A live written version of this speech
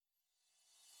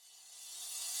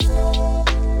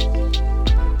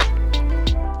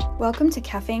Welcome to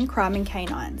Caffeine, Crime and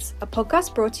Canines, a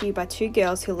podcast brought to you by two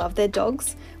girls who love their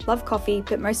dogs, love coffee,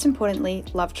 but most importantly,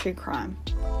 love true crime.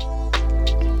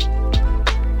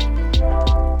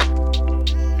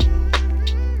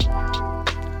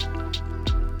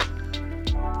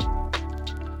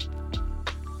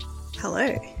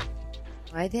 Hello.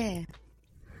 Hi there.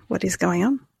 What is going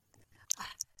on?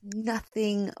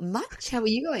 Nothing much. How are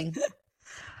you going?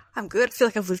 I'm good. I feel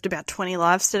like I've lived about 20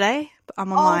 lives today.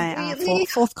 I'm on my really?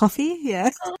 fourth coffee. Yeah.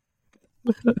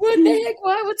 What the heck?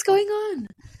 Why? What's going on?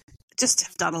 Just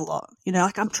have done a lot. You know,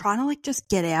 like I'm trying to just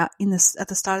get out in this at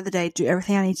the start of the day, do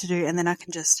everything I need to do, and then I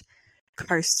can just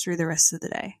coast through the rest of the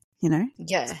day, you know?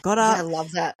 Yeah. So got up. Yeah, I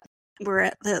love that. We're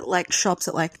at the shops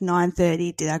at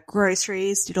 9:30, did our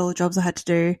groceries, did all the jobs I had to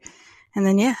do, and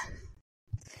then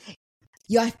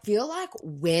Yeah, I feel like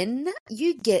when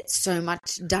you get so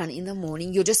much done in the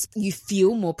morning, you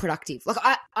feel more productive. Like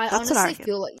I honestly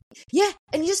feel like, yeah,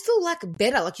 and you just feel like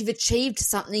better, like you've achieved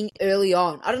something early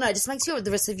on. I don't know, it just makes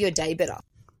the rest of your day better.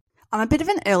 I'm a bit of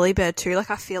an early bird too.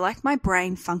 Like I feel like my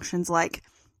brain functions like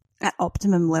at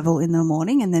optimum level in the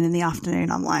morning, and then in the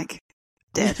afternoon I'm like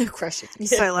dead. Crush it.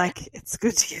 Yeah. So like it's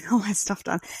good to get all my stuff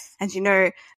done. And you know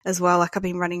as well, like I've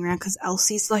been running around because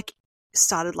Elsie's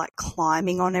started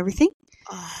climbing on everything.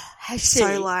 Oh, has she?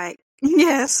 So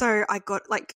yeah, so I got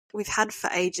we've had for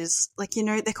ages,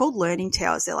 they're called learning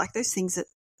towers. They're like those things that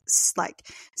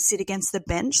sit against the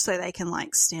bench so they can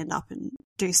stand up and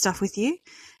do stuff with you.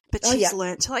 But she's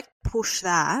learnt to push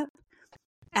that,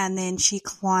 and then she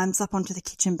climbs up onto the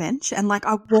kitchen bench, and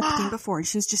I walked in before and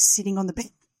she was just sitting on the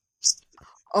bench.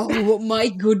 Oh my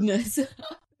goodness.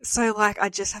 So, I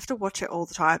just have to watch it all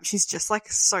the time. She's just,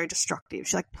 so destructive.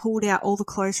 She, pulled out all the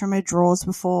clothes from her drawers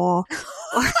before.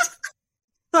 It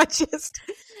was just,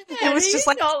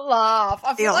 not laugh.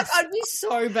 I feel like I'd be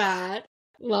so bad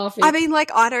laughing. I mean,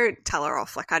 I don't tell her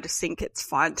off. I just think it's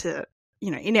fine to,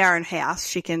 in our own house,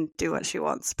 she can do what she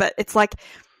wants. But it's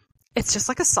it's just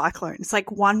like a cyclone. It's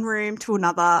one room to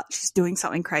another. She's doing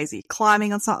something crazy,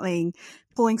 climbing on something,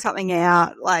 pulling something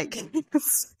out,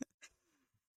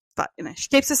 But, she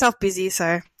keeps herself busy,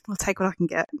 so I'll take what I can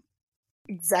get.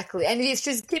 Exactly. And if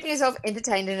she's keeping herself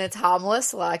entertained and it's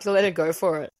harmless, you'll let her go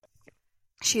for it.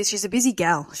 She's a busy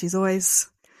gal. She's always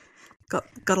got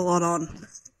a lot on.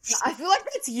 I feel like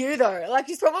that's you, though.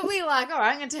 She's probably all right,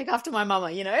 I'm going to take after my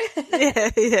mama, you know?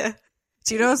 Yeah.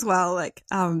 Do you know as well,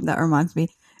 that reminds me,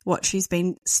 what she's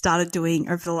started doing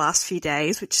over the last few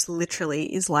days, which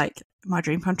literally is my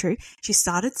dream come true. She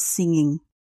started singing.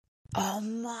 Oh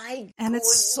my goodness. And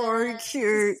it's so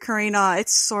cute, Karina.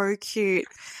 It's so cute.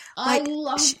 I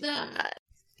love that.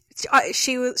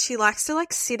 She likes to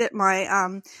sit at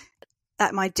my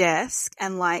desk,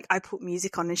 and I put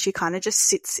music on, and she kind of just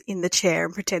sits in the chair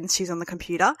and pretends she's on the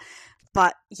computer.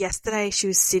 But yesterday she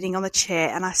was sitting on the chair,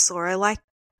 and I saw her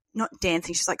not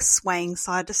dancing, she's swaying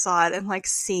side to side and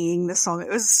singing the song. It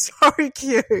was so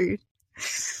cute.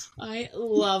 I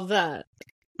love that.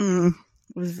 It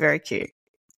was very cute.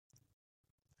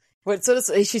 What sort of,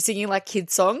 is she singing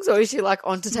kids songs, or is she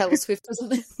onto Taylor Swift or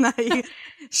something? No,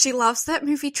 she loves that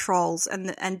movie Trolls,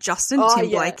 and Justin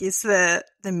Timberlake is the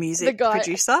music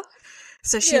producer.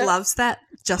 So she loves that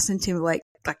Justin Timberlake,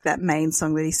 that main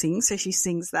song that he sings. So she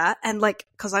sings that, and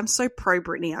because I'm so pro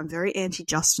Britney, I'm very anti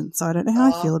Justin, so I don't know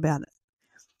how I feel about it.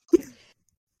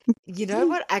 You know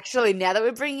what? Actually, now that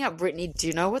we're bringing up Britney, do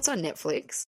you know what's on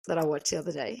Netflix that I watched the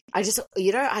other day? I just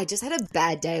had a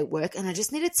bad day at work, and I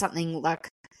just needed something I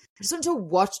just want to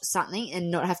watch something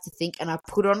and not have to think, and I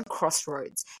put on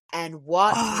Crossroads. And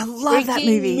what I love that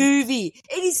movie.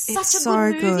 It is such a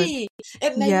good movie.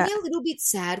 It made me a little bit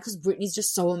sad because Britney's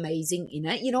just so amazing in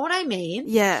it. You know what I mean?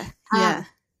 Yeah, yeah.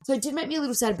 So it did make me a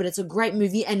little sad, but it's a great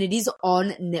movie, and it is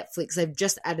on Netflix. They've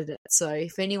just added it. So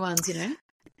if anyone's,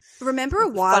 Remember a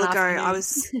while ago I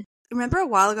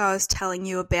was telling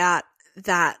you about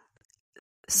that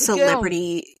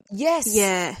celebrity. Yes.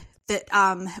 Yeah. That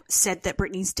said that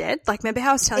Britney's dead. Remember how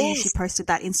I was telling you she posted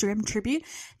that Instagram tribute?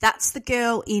 That's the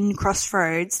girl in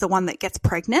Crossroads, the one that gets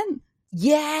pregnant.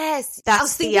 Yes.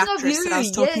 That's the actress that I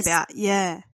was talking about.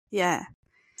 Yeah. Yeah.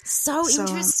 So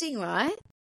interesting, right?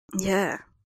 Yeah.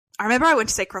 I remember I went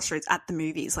to see Crossroads at the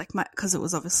movies, because it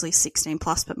was obviously 16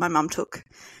 plus, but my mum took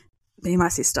me and my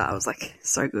sister. I was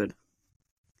so good.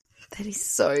 That is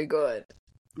so good.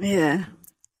 Yeah.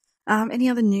 Any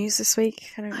other news this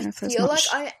week? I don't know if there's much. I feel like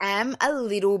I am a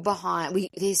little behind.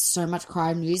 There's so much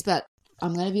crime news, but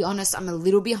I'm going to be honest, I'm a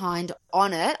little behind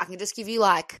on it. I can just give you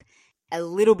a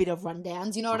little bit of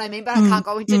rundowns, you know what I mean? But I can't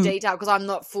go into detail because I'm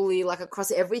not fully like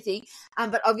across everything.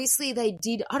 But obviously they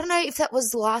did, I don't know if that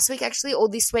was last week actually or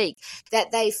this week,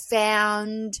 that they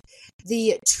found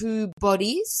the 2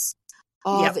 bodies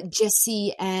of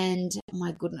Jesse and, oh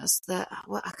my goodness,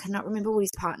 I cannot remember what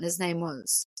his partner's name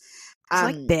was. It's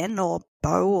like Ben or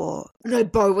Bo or... No,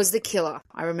 Bo was the killer.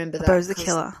 I remember that. Bo's the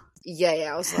killer.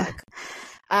 Yeah, I was like...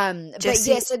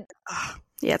 Jesse, but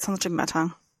yeah, it's on the tip of my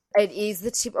tongue. It is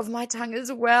the tip of my tongue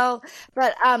as well.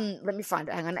 But let me find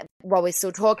it. Hang on, while we're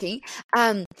still talking.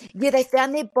 They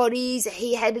found their bodies.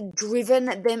 He had driven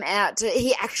them out.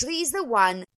 He actually is the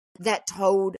one that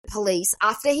told police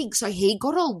after he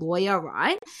got a lawyer,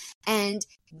 right? And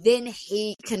then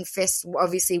he confessed,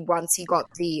 obviously, once he got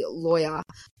the lawyer,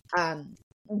 and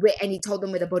he told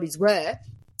them where the bodies were.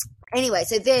 Anyway,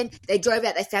 so then they drove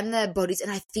out, they found the bodies,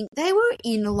 and I think they were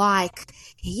in, like,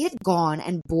 he had gone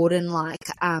and bought in,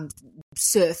 like,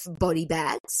 surf body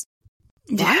bags.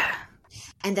 Right? Yeah.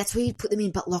 And that's where you put them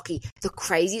in. But, Lockie, the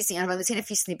craziest thing, I've only seen a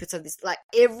few snippets of this, like,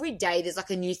 every day there's, like,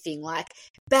 a new thing, like,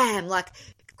 bam, like,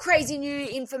 crazy new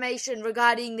information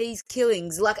regarding these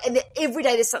killings. Like, and every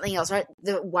day there's something else, right?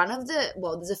 There's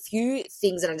a few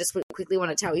things that I just quickly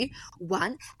want to tell you.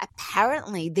 One,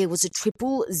 apparently there was a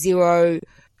 000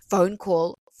 phone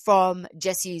call from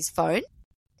Jesse's phone.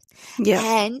 Yeah.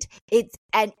 And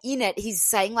in it he's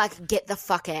saying like get the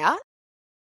fuck out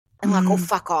and like or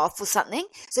fuck off or something.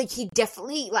 So he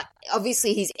definitely like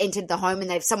obviously he's entered the home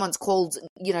and someone's called,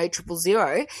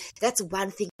 000. That's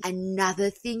one thing.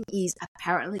 Another thing is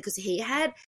apparently because he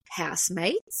had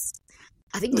housemates,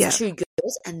 I think it was 2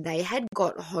 girls, and they had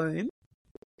got home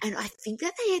and I think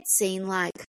that they had seen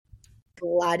like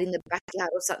blood in the backyard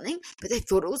or something, but they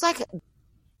thought it was like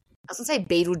I was going to say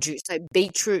beetle juice, so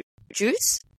beetroot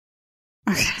juice.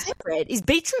 Okay. Is that red? Is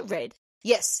beetroot red?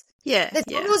 Yes. Yeah. They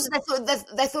thought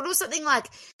it was something like,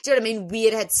 do you know what I mean,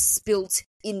 weird had spilt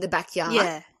in the backyard.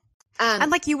 Yeah. And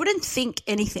like you wouldn't think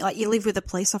anything, like you live with a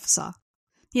police officer,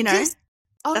 Yes.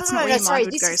 Oh, that's not where your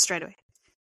mind would go straight away.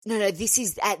 No, this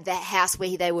is at the house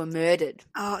where they were murdered.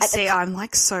 Oh, see, I'm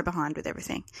like so behind with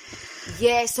everything.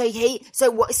 Yeah, so he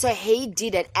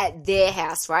did it at their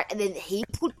house, right? And then he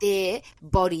put their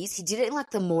bodies. He did it in like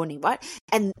the morning, right?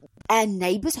 And our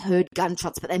neighbors heard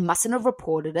gunshots, but they mustn't have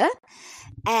reported it.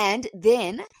 And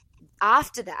then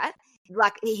after that,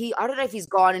 like I don't know if he's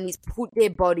gone and he's put their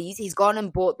bodies. He's gone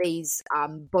and bought these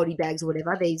body bags or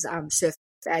whatever, these surf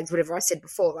bags, whatever I said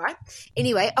before, right?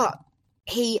 Anyway,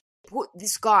 his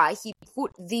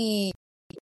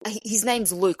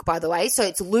name's Luke, by the way. So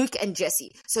it's Luke and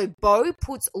Jesse. So Bo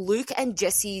puts Luke and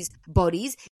Jesse's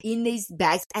bodies in these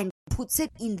bags and puts it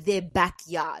in their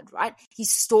backyard, right? He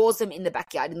stores them in the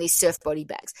backyard in these surf body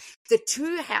bags. The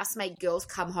 2 housemate girls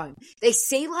come home. They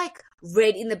see like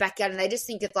red in the backyard and they just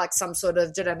think it's like some sort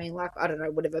of, do you know what I mean? Like, I don't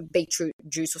know, whatever, beetroot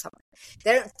juice or something.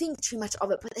 They don't think too much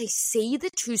of it, but they see the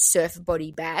 2 surf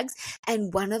body bags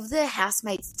and one of the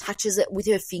housemates touches it with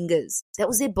her fingers. That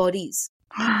was their bodies.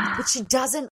 But she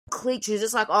doesn't click. She's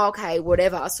just like, oh, okay,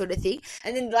 whatever, sort of thing.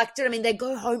 And then, like, do you know what I mean? They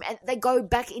go home and they go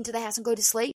back into the house and go to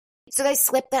sleep. So they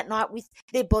slept that night with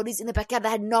their bodies in the backyard. They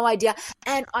had no idea.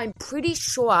 And I'm pretty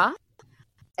sure,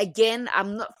 again,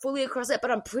 I'm not fully across it,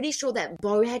 but I'm pretty sure that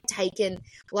Bo had taken,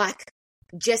 like,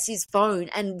 Jesse's phone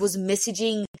and was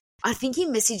messaging. I think he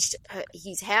messaged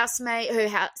his housemates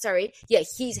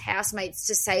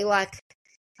to say, like,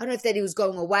 I don't know if that he was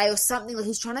going away or something. Like, he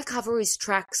was trying to cover his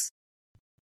tracks.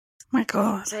 My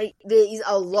God. So there is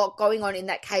a lot going on in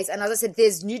that case. And as I said,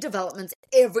 there's new developments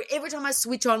every time I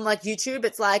switch on like YouTube,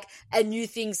 it's like a new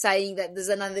thing saying that there's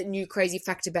another new crazy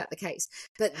fact about the case.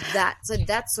 But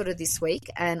that's sort of this week.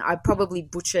 And I probably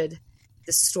butchered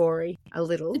the story a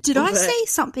little. Did I say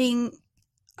something?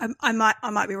 I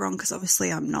might be wrong because obviously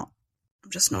I'm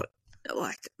just not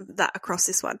like that across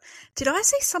this one. Did I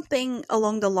say something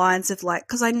along the lines of like,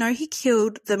 because I know he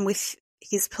killed them with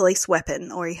his police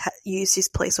weapon, or he used his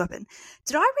police weapon.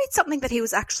 Did I read something that he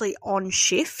was actually on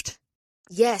shift?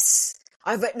 Yes.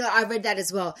 I read that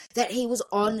as well, that he was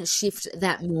on shift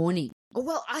that morning. Oh,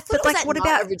 well, I thought it was what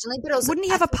about originally, but wouldn't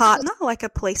he have a partner, like a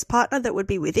police partner that would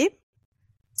be with him?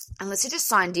 Unless he just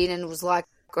signed in and was like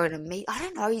going to meet, I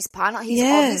don't know, his partner. He's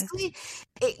obviously,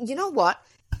 you know what?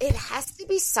 It has to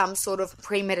be some sort of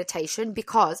premeditation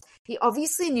because he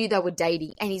obviously knew they were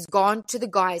dating and he's gone to the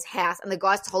guy's house and the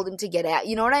guy's told him to get out.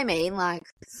 You know what I mean? Like,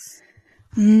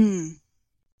 And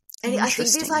I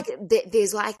think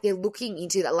there's they're looking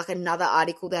into that. Like another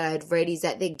article that I had read is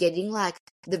that they're getting like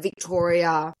the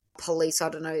Victoria police, I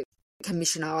don't know,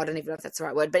 commissioner, I don't even know if that's the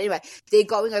right word, but anyway, they're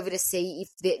going over to see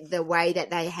if the way that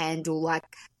they handle like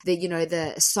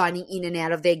the signing in and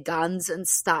out of their guns and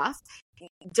stuff, do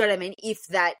you know what I mean? If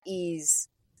that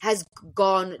has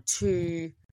gone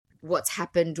to what's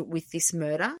happened with this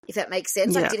murder, if that makes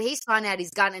sense. Like, did he sign out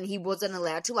his gun and he wasn't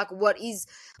allowed to? Like, what is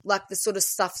like the sort of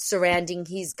stuff surrounding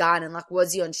his gun, and like,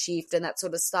 was he on shift and that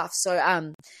sort of stuff?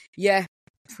 So, yeah,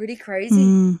 pretty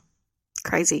crazy.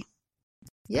 Crazy.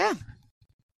 Yeah.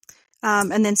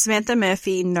 And then Samantha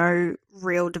Murphy, no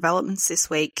real developments this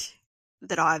week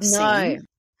that I've seen.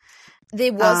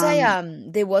 There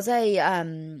was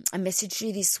a message to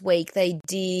you this week. They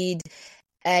did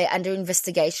under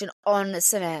investigation on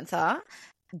Samantha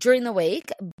during the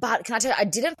week, but can I tell you, I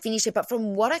didn't finish it, but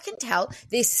from what I can tell,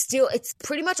 it's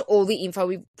pretty much all the info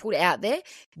we've put out there,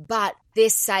 but they're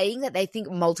saying that they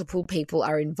think multiple people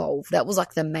are involved. That was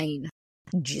like the main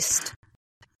gist.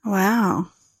 Wow.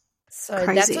 So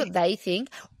crazy. That's what they think.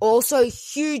 Also,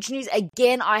 huge news.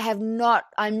 Again, I'm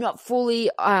not fully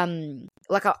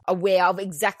aware of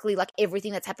exactly like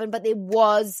everything that's happened, but there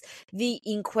was the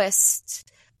inquest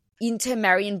into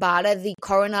Marion Barter. The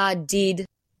coroner did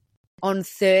on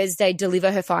Thursday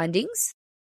deliver her findings.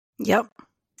 Yep.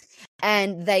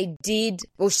 And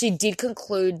she did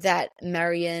conclude that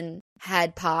Marion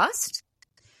had passed.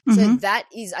 So that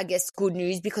is, I guess, good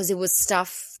news, because it was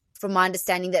stuff, from my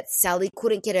understanding, that Sally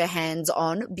couldn't get her hands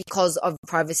on because of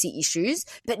privacy issues.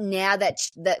 But now that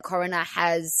that coroner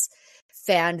has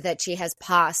found that she has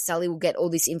passed, Sally will get all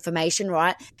this information,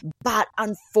 right? But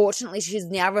unfortunately, she's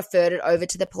now referred it over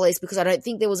to the police because I don't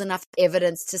think there was enough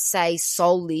evidence to say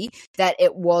solely that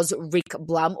it was Rick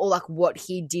Blum or like what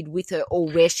he did with her or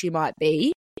where she might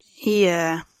be.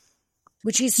 Yeah.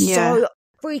 Which is so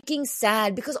freaking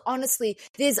sad, because honestly,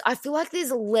 I feel like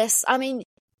there's less, I mean,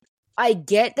 I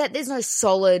get that there's no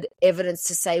solid evidence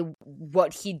to say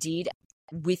what he did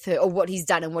with her or what he's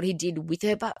done and what he did with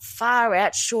her, but far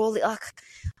out, surely, like,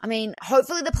 I mean,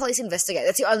 hopefully the police investigate.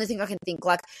 That's the only thing I can think.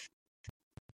 Like,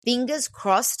 fingers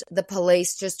crossed the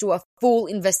police just do a full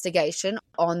investigation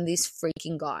on this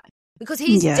freaking guy, because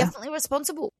he's definitely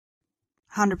responsible.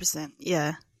 100%,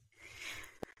 yeah.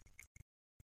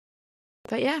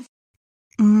 But yeah.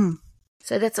 Mm.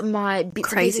 So that's my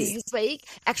bits and pieces this week.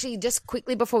 Actually, just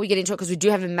quickly before we get into it, because we do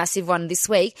have a massive one this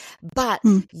week, but,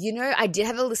 I did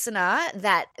have a listener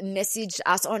that messaged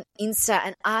us on Insta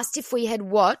and asked if we had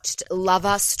watched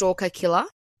Lover, Stalker, Killer.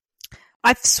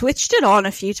 I've switched it on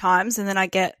a few times and then I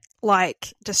get,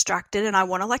 like, distracted and I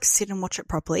want to, like, sit and watch it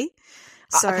properly.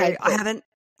 So okay, cool. I haven't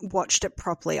watched it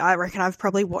properly. I reckon I've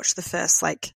probably watched the first,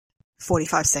 like,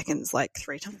 45 seconds, like,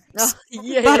 3 times. Oh,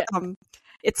 yeah. But,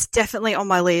 it's definitely on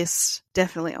my list.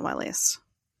 Definitely on my list.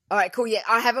 All right, cool. Yeah,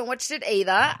 I haven't watched it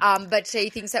either, but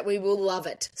she thinks that we will love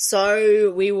it.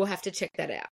 So we will have to check that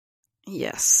out.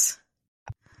 Yes.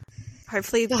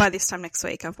 Hopefully by this time next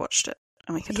week I've watched it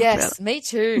and we can talk about it. Yes, me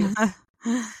too.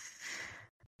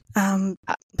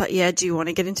 But yeah, do you want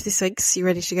to get into this week's? You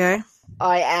ready to go?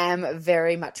 I am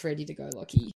very much ready to go,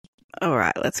 Lockie. All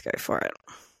right, let's go for it.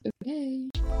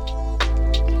 Okay.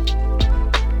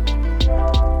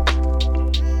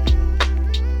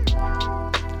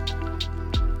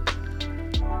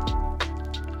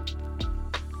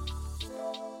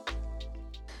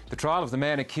 The trial of the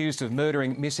man accused of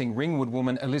murdering missing Ringwood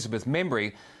woman Elisabeth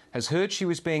Membrey has heard she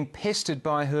was being pestered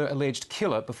by her alleged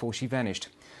killer before she vanished.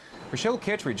 Rochelle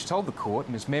Kettridge told the court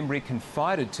Ms Membrey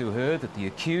confided to her that the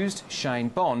accused, Shane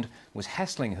Bond, was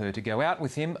hassling her to go out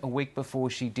with him a week before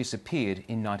she disappeared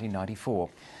in 1994.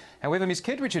 However, Ms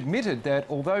Kettridge admitted that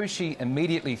although she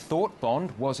immediately thought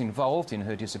Bond was involved in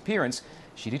her disappearance,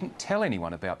 she didn't tell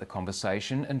anyone about the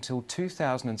conversation until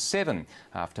 2007,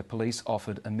 after police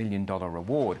offered a $1 million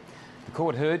reward. The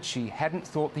court heard she hadn't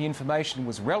thought the information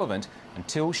was relevant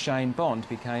until Shane Bond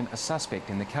became a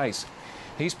suspect in the case.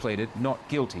 He's pleaded not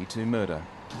guilty to murder.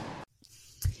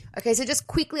 Okay, so just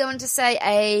quickly, I want to say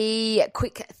a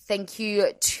quick thank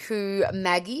you to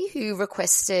Maggie, who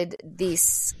requested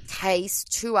this case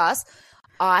to us.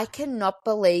 I cannot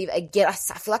believe, again, I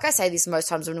feel like I say this most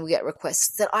times when we get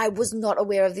requests, that I was not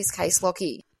aware of this case,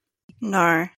 Lockie.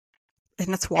 No, and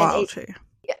it's wild too.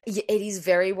 It is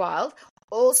very wild.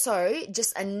 Also,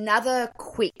 just another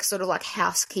quick sort of like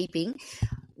housekeeping.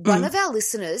 One of our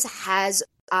listeners has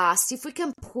asked if we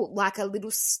can put like a little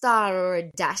star or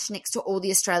a dash next to all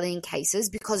the Australian cases,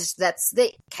 because that's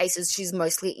the cases she's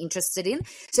mostly interested in.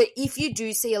 So if you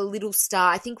do see a little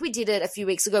star, I think we did it a few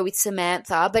weeks ago with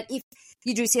Samantha, but if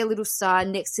you do see a little star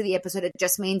next to the episode, it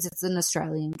just means it's an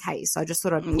Australian case. So I just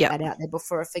thought I'd put that out there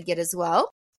before I forget as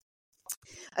well.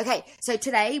 Okay, so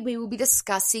today we will be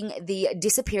discussing the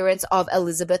disappearance of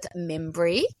Elisabeth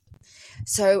Membrey.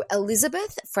 So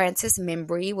Elisabeth Frances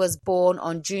Membrey was born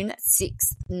on June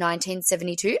 6,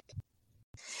 1972.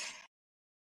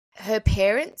 Her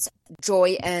parents,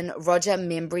 Joy and Roger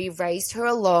Membrey, raised her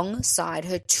alongside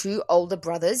her two older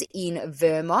brothers in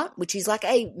Vermont, which is like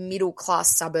a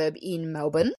middle-class suburb in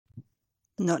Melbourne.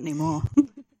 Not anymore.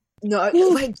 No,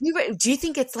 wait, do you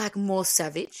think it's like more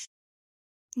savage?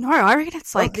 No, I reckon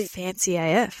it's like fancy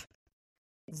AF.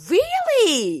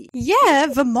 Really? Yeah,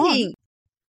 Vermont.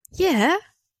 Yeah.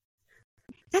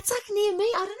 That's like near me.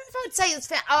 I don't know if I would say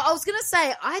it's I was going to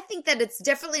say, I think that it's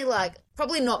definitely like,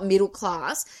 probably not middle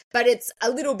class, but it's a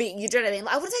little bit, you know what I mean?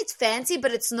 I wouldn't say it's fancy,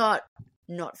 but it's not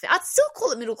I'd still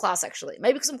call it middle class actually.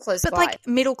 Maybe because I'm close by. But like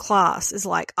middle class is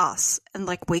like us and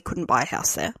like we couldn't buy a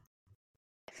house there.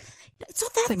 It's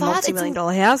not that like far.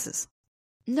 multi-million-dollar houses.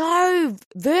 No,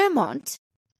 Vermont.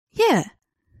 Yeah.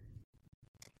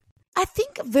 I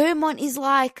think Vermont is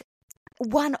like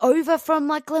one over from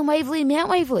like Glen Waverley and Mount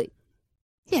Waverley.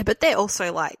 Yeah, but they're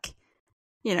also like,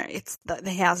 you know, it's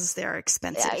the houses there are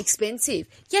expensive. Yeah, expensive.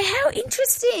 Yeah, how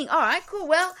interesting. All right, cool.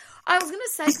 Well, I was going to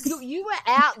say, 'cause you were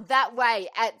out that way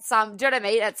at some, do you know what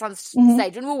I mean? At some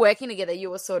stage when we were working together, you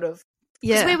were sort of,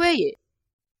 yeah. Where were you?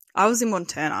 I was in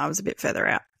Montana. I was a bit further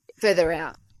out. Further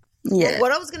out. Yeah.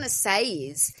 What I was going to say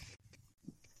is,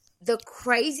 the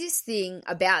craziest thing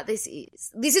about this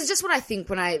is just what I think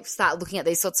when I start looking at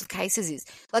these sorts of cases is,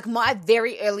 like, my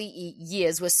very early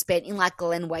years were spent in, like,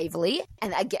 Glen Waverley.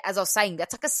 And again, as I was saying,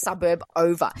 that's like a suburb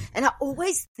over. And I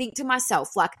always think to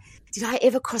myself, like, did I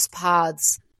ever cross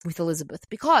paths with Elisabeth?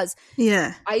 Because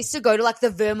I used to go to, like, the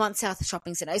Vermont South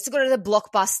Shopping Centre. I used to go to the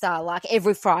Blockbuster, like,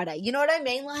 every Friday. You know what I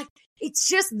mean? Like, it's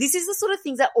just, this is the sort of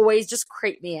things that always just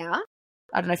creep me out.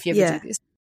 I don't know if you ever do this.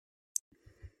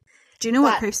 Do you know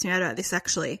what creeps me out about this,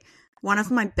 actually? One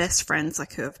of my best friends,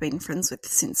 like, who I've been friends with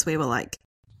since we were, like,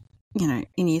 you know,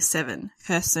 in year 7,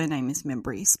 her surname is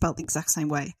Membrey, spelled the exact same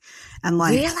way. And,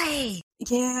 like... Really?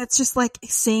 Yeah, it's just, like,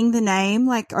 seeing the name,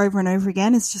 like, over and over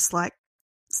again is just, like,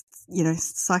 you know,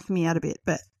 psyching me out a bit.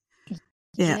 But,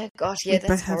 yeah. Gosh, yeah,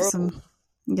 that's horrible.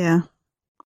 Yeah.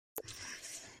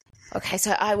 Okay,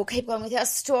 so I will keep going with our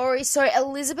story. So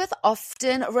Elisabeth,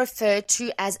 often referred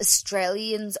to as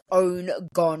Australians' own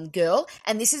Gone Girl,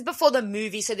 and this is before the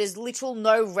movie, so there's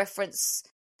no reference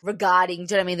regarding,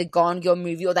 do you know what I mean, the Gone Girl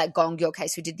movie or that Gone Girl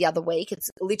case we did the other week.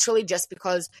 It's literally just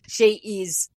because she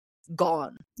is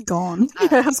gone. Gone.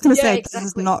 I was going to say,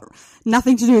 exactly. This is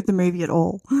nothing to do with the movie at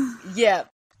all. Yeah.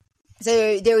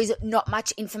 So there is not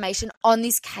much information on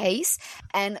this case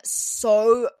and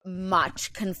so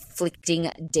much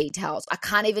conflicting details. I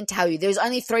can't even tell you. There's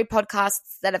only 3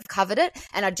 podcasts that have covered it,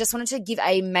 and I just wanted to give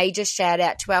a major shout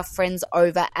out to our friends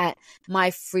over at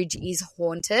My Fridge is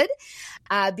Haunted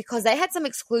because they had some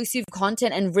exclusive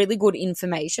content and really good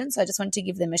information. So I just wanted to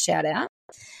give them a shout out.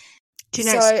 Do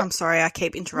you know, I'm sorry, I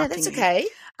keep interrupting you. No, that's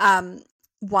okay.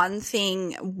 One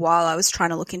thing while I was trying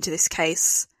to look into this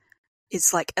case,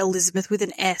 it's like Elisabeth with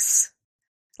an S.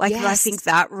 Like, yes. I think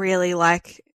that really,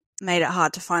 like, made it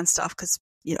hard to find stuff because,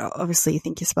 you know, obviously you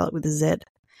think you spell it with a Z.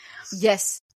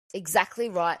 Yes, exactly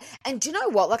right. And do you know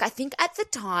what? Like, I think at the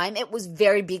time it was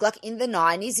very big. Like, in the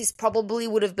 90s, this probably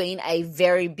would have been a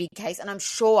very big case. And I'm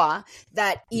sure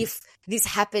that if this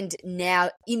happened now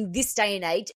in this day and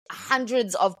age,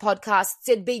 hundreds of podcasts,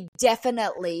 there'd be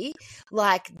definitely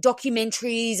like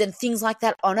documentaries and things like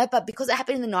that on it. But because it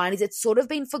happened in the 90s, it's sort of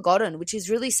been forgotten, which is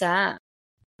really sad.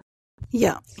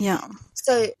 Yeah.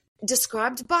 So,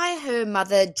 described by her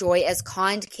mother, Joy, as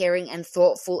kind, caring and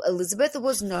thoughtful, Elisabeth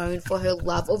was known for her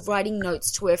love of writing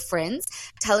notes to her friends,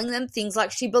 telling them things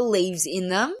like she believes in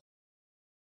them.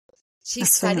 She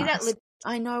studied at...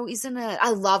 I know, isn't it?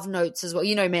 I love notes as well.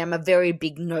 You know me, I'm a very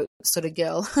big note sort of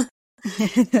girl.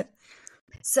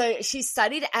 So she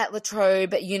studied at La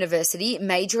Trobe University,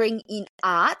 majoring in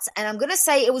arts, and I'm going to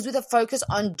say it was with a focus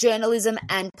on journalism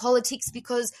and politics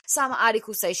because some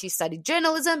articles say she studied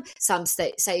journalism, some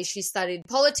say she studied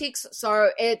politics, so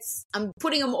I'm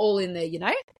putting them all in there, you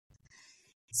know?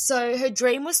 So her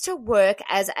dream was to work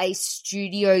as a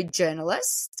studio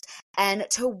journalist and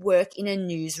to work in a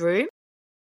newsroom.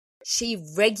 She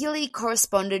regularly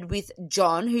corresponded with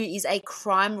John, who is a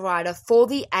crime writer for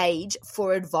The Age,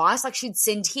 for advice. Like, she'd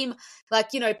send him, like,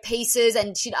 you know, pieces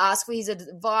and she'd ask for his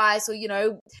advice or, you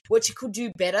know, what she could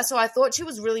do better. So I thought she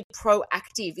was really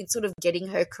proactive in sort of getting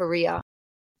her career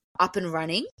up and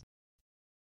running.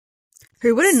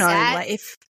 Who would have known, like,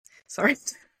 if... Sorry.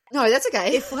 No, that's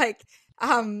okay. If, like,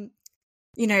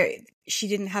 you know, she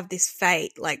didn't have this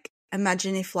fate, like,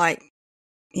 imagine if, like,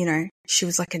 you know, she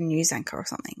was like a news anchor or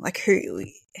something. Like,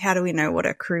 how do we know what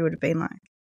her career would have been like?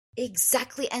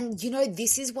 Exactly. And, you know,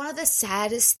 this is one of the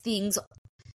saddest things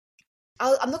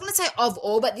I'm not going to say of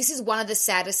all, but this is one of the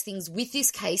saddest things with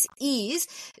this case is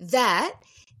that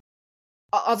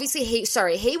obviously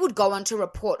he would go on to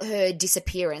report her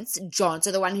disappearance, John,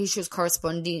 so the one who she was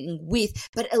corresponding with,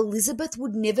 but Elisabeth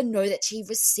would never know that she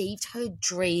received her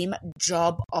dream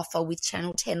job offer with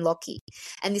Channel 10 Lockie.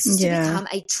 And this was to become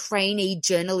a trainee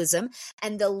journalism,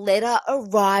 and the letter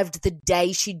arrived the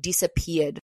day she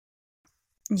disappeared.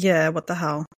 Yeah, what the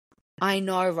hell? I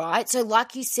know, right? So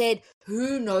like you said,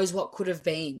 who knows what could have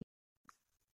been?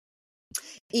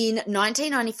 In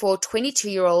 1994,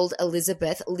 22-year-old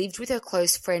Elisabeth lived with her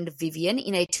close friend Vivian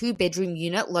in a 2-bedroom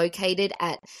unit located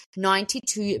at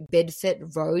 92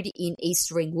 Bedford Road in East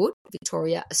Ringwood,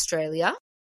 Victoria, Australia.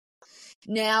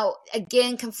 Now,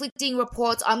 again, conflicting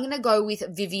reports. I'm going to go with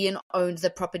Vivian owned the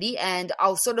property, and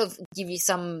I'll sort of give you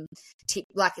some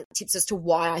tips as to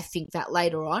why I think that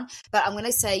later on. But I'm going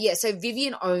to say, so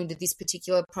Vivian owned this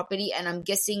particular property, and I'm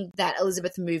guessing that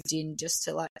Elisabeth moved in just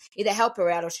to either help her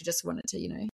out or she just wanted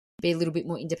to, be a little bit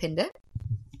more independent.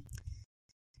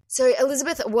 So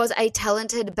Elisabeth was a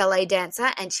talented ballet dancer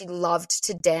and she loved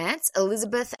to dance.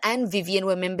 Elisabeth and Vivian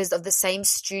were members of the same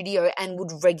studio and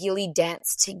would regularly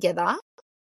dance together.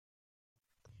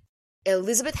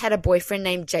 Elisabeth had a boyfriend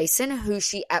named Jason who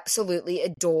she absolutely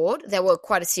adored. They were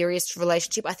quite a serious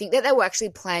relationship. I think that they were actually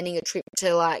planning a trip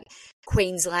to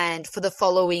Queensland for the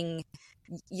following,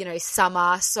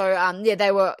 summer. So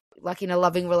they were in a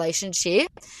loving relationship.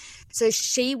 So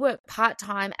she worked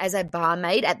part-time as a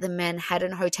barmaid at the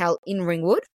Manhattan Hotel in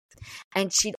Ringwood,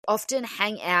 and she'd often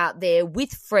hang out there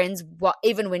with friends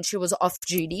even when she was off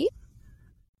duty.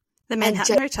 The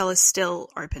Manhattan Hotel is still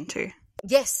open too.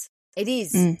 Yes. It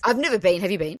is. I've never been.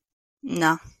 Have you been?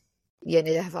 No. Yeah,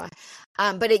 neither have I.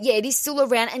 But it is still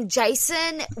around. And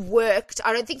Jason worked,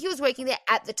 I don't think he was working there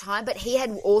at the time, but he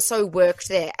had also worked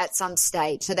there at some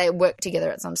stage. So they worked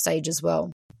together at some stage as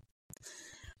well.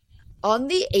 On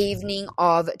the evening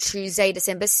of Tuesday,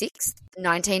 December 6th,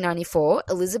 1994,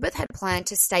 Elisabeth had planned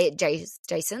to stay at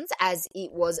Jason's as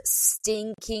it was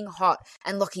stinking hot.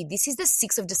 And Lockie, this is the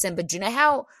 6th of December. Do you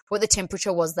know what the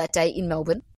temperature was that day in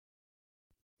Melbourne?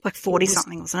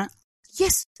 40-something, wasn't it?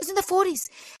 Yes, it was in the 40s.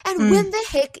 And when the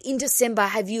heck in December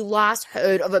have you last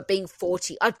heard of it being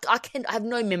 40? I have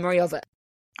no memory of it.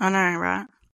 I know, right?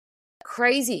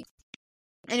 Crazy.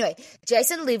 Anyway,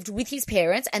 Jason lived with his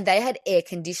parents and they had air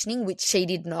conditioning, which she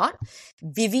did not.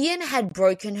 Vivian had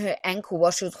broken her ankle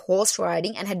while she was horse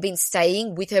riding and had been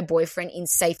staying with her boyfriend in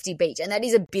Safety Beach. And that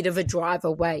is a bit of a drive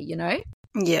away,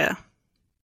 Yeah.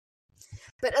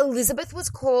 But Elisabeth was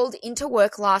called into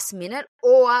work last minute,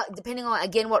 or depending on,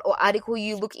 again, what article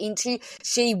you look into,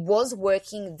 she was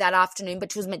working that afternoon,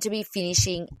 but she was meant to be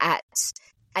finishing at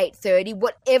 8:30.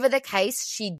 Whatever the case,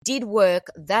 she did work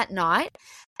that night,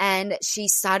 and she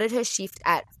started her shift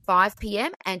at 5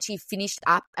 p.m. and she finished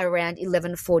up around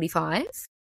 11:45.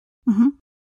 Mm-hmm.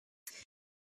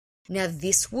 Now,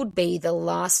 this would be the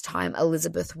last time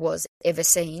Elisabeth was ever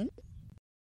seen.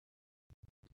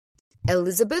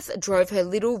 Elisabeth drove her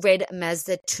little red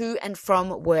Mazda to and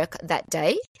from work that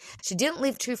day. She didn't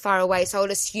live too far away, so I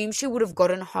would assume she would have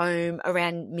gotten home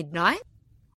around midnight.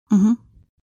 Mm-hmm.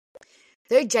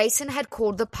 Though Jason had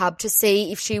called the pub to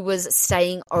see if she was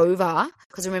staying over,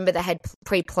 because remember they had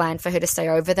pre-planned for her to stay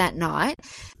over that night,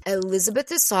 Elisabeth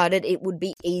decided it would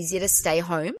be easier to stay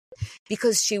home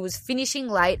because she was finishing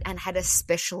late and had a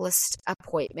specialist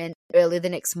appointment early the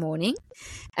next morning,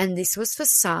 and this was for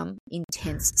some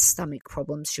intense stomach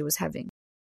problems she was having.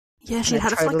 Yeah, she'd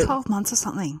had it for 12 months or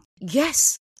something.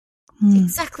 Yes,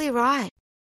 exactly right.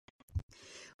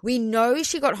 We know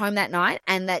she got home that night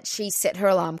and that she set her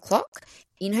alarm clock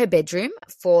in her bedroom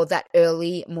for that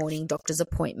early morning doctor's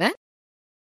appointment.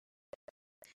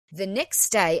 The next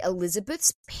day,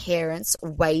 Elisabeth's parents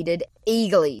waited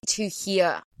eagerly to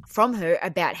hear from her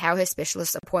about how her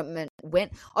specialist appointment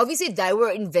went. Obviously, they were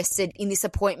invested in this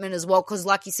appointment as well because,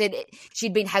 like you said,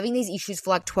 she'd been having these issues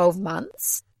for 12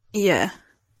 months. Yeah.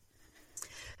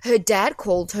 Her dad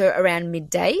called her around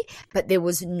midday, but there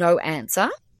was no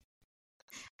answer.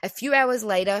 A few hours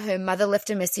later, her mother left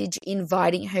a message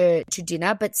inviting her to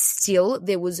dinner, but still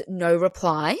there was no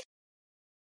reply.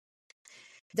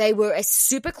 They were a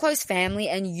super close family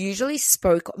and usually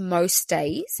spoke most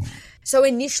days. So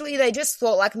initially they just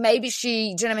thought maybe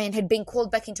she, do you know what I mean, had been called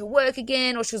back into work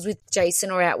again, or she was with Jason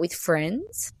or out with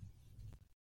friends.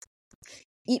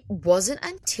 It wasn't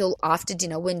until after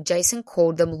dinner when Jason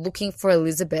called them looking for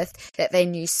Elisabeth that they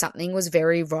knew something was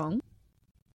very wrong.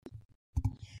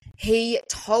 He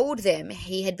told them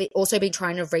he had also been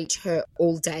trying to reach her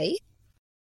all day.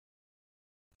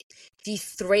 The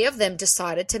three of them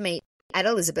decided to meet at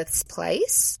Elisabeth's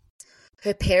place.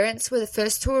 Her parents were the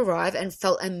first to arrive and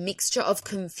felt a mixture of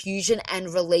confusion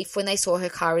and relief when they saw her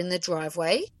car in the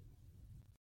driveway.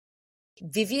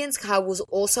 Vivian's car was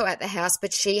also at the house,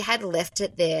 but she had left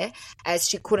it there as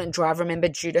she couldn't drive, remember,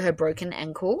 due to her broken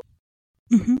ankle.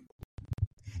 Mm-hmm.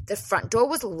 The front door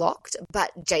was locked,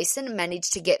 but Jason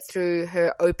managed to get through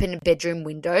her open bedroom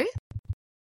window.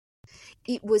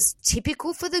 It was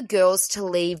typical for the girls to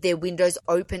leave their windows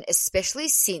open, especially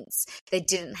since they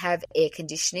didn't have air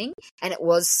conditioning and it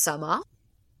was summer.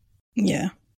 Yeah.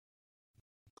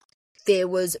 There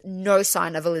was no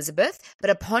sign of Elisabeth,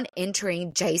 but upon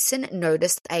entering, Jason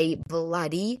noticed a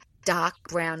bloody dark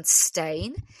brown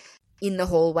stain in the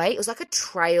hallway. It was like a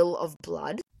trail of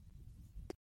blood.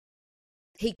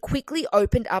 He quickly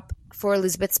opened up for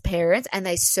Elisabeth's parents and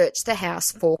they searched the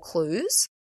house for clues.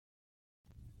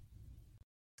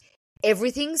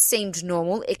 Everything seemed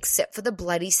normal except for the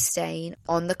bloody stain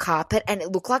on the carpet, and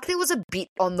it looked like there was a bit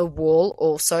on the wall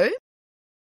also.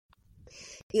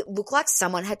 It looked like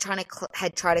someone had tried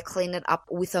to clean it up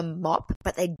with a mop,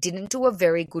 but they didn't do a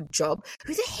very good job.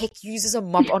 Who the heck uses a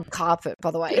mop on carpet,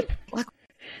 by the way? Like,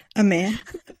 a man.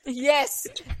 Yes,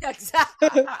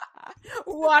 exactly.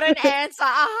 What an answer.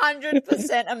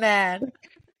 100% a man.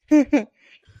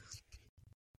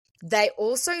 They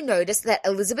also noticed that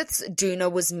Elisabeth's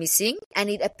doona was missing,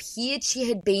 and it appeared she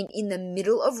had been in the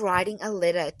middle of writing a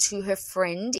letter to her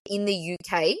friend in the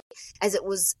UK, as it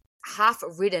was half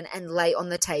written and lay on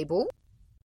the table.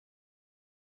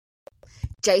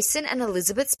 Jason and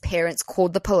Elisabeth's parents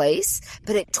called the police,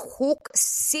 but it took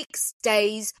 6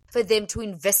 days for them to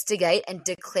investigate and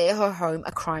declare her home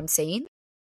a crime scene.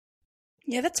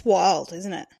 Yeah, that's wild,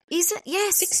 isn't it? Is it?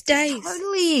 Yes. 6 days. It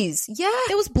totally is. Yeah.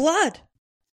 There was blood.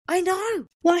 I know.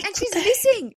 Like, and she's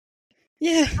missing.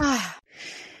 Yeah.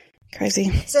 Crazy.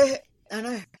 So, I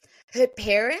know. Her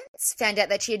parents found out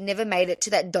that she had never made it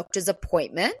to that doctor's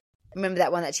appointment. Remember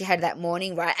that one that she had that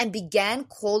morning, right? And began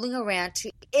calling around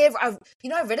to I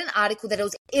read an article that it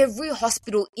was every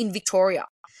hospital in Victoria,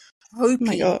 hoping,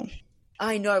 oh my God.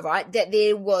 I know, right, that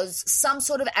there was some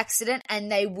sort of accident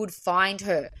and they would find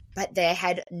her, but they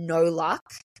had no luck.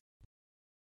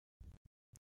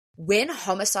 When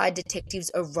homicide detectives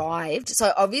arrived,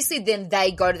 so obviously then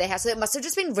they go to their house, so it must have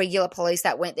just been regular police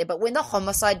that went there, but when the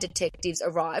homicide detectives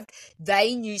arrived,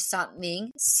 they knew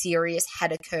something serious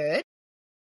had occurred.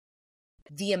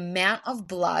 The amount of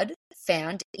blood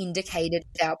found indicated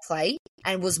foul play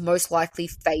and was most likely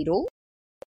fatal.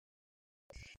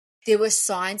 There were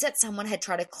signs that someone had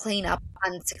tried to clean up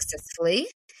unsuccessfully.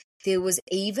 There was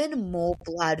even more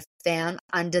blood found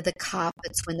under the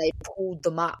carpets when they pulled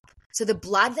them up. So the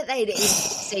blood that they'd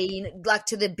seen, like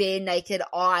to the bare naked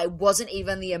eye, wasn't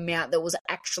even the amount that was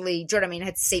actually, do you know what I mean,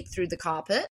 had seeped through the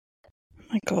carpet. Oh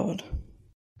my God.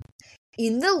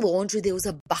 In the laundry, there was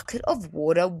a bucket of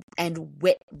water and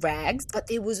wet rags, but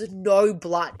there was no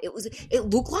blood. It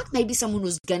looked like maybe someone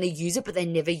was going to use it, but they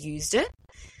never used it.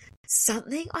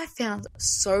 Something I found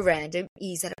so random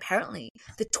is that apparently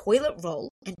the toilet roll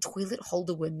and toilet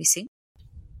holder were missing.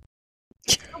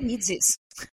 How weird is this?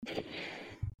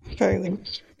 Very weird.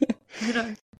 You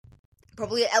know,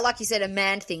 probably, like you said, a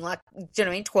man thing, like, do you know what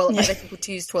I mean? Toilet paper, people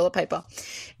to use toilet paper.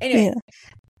 Anyway. Yeah.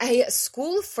 A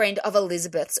school friend of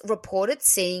Elisabeth's reported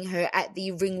seeing her at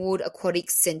the Ringwood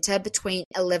Aquatic Centre between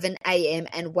 11 a.m.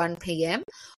 and 1 p.m.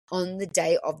 on the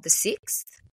day of the 6th.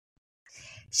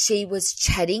 She was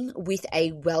chatting with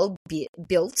a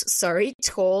well-built,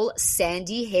 tall,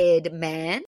 sandy-haired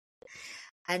man.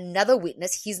 Another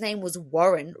witness, his name was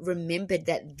Warren, remembered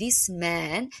that this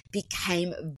man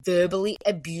became verbally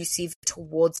abusive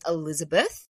towards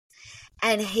Elisabeth.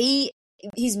 And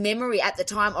his memory at the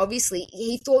time, obviously,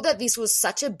 he thought that this was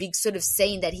such a big sort of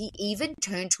scene that he even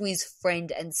turned to his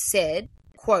friend and said,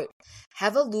 quote,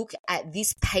 "Have a look at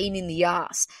this pain in the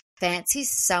ass. Fancy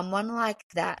someone like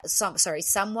that,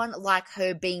 someone like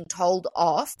her being told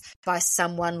off by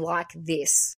someone like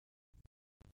this."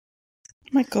 Oh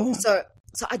my God.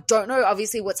 So I don't know,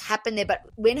 obviously, what's happened there, but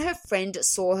when her friend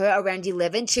saw her around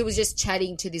 11, she was just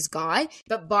chatting to this guy,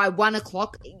 but by 1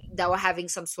 o'clock, they were having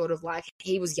some sort of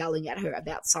he was yelling at her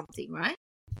about something, right?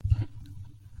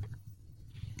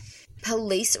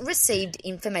 Police received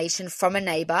information from a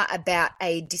neighbour about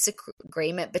a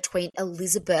disagreement between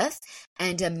Elisabeth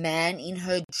and a man in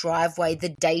her driveway the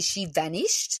day she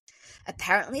vanished.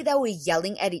 Apparently, they were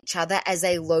yelling at each other as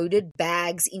they loaded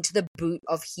bags into the boot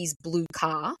of his blue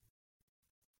car.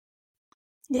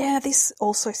 Yeah, this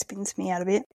also spins me out a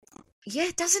bit.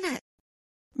 Yeah, doesn't it?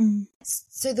 Mm.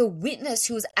 So the witness,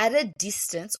 who was at a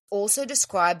distance, also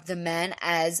described the man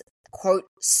as, quote,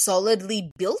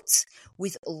 solidly built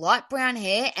with light brown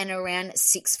hair and around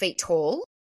 6 feet tall.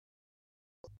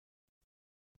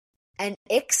 An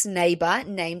ex-neighbor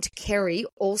named Kerry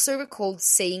also recalled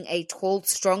seeing a tall,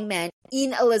 strong man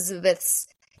in Elisabeth's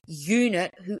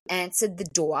unit who answered the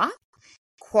door.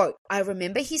 Quote, I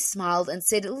remember he smiled and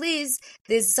said, Liz,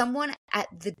 there's someone at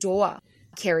the door,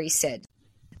 Kerry said.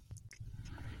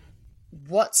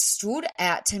 What stood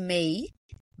out to me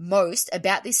most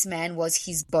about this man was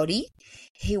his body.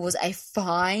 He was a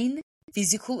fine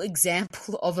physical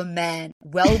example of a man,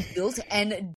 well built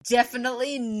and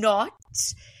definitely not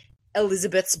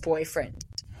Elisabeth's boyfriend.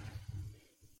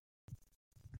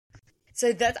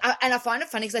 So that, and I find it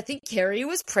funny because I think Kerry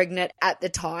was pregnant at the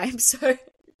time, so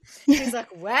he's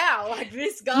like, wow, like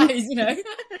this guy's, you know.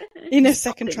 In a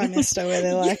second trimester where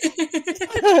they're like.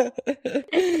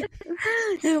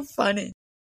 How funny.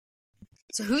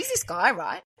 So who's this guy,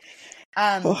 right?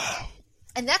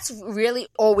 And that's really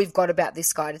all we've got about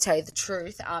this guy, to tell you the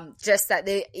truth. Just that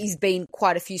he's been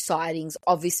quite a few sightings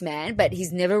of this man, but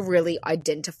he's never really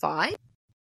identified.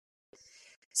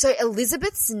 So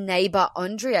Elisabeth's neighbour,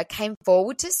 Andrea, came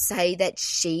forward to say that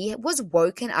she was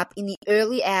woken up in the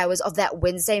early hours of that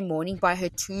Wednesday morning by her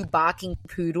 2 barking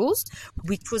poodles,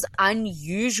 which was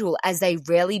unusual as they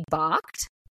rarely barked.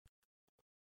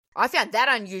 I found that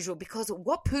unusual because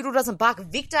what poodle doesn't bark?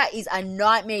 Victor is a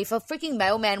nightmare. If a freaking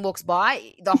mailman walks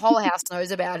by, the whole house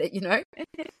knows about it, you know?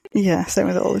 Yeah, same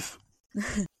with Olive.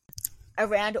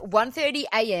 Around 1:30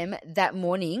 a.m. that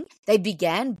morning, they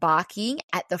began barking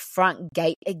at the front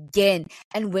gate again.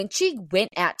 And when she went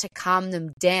out to calm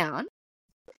them down,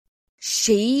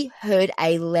 she heard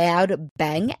a loud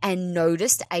bang and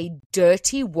noticed a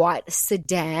dirty white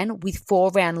sedan with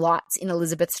 4 round lights in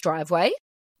Elisabeth's driveway.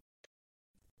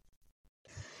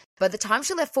 By the time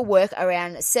she left for work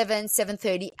around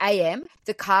 7:30 a.m.,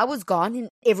 the car was gone and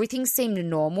everything seemed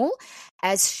normal,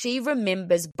 as she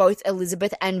remembers both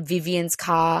Elisabeth and Vivian's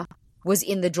car was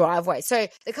in the driveway. So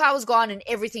the car was gone and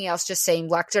everything else just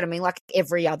seemed like, do you know what I mean, like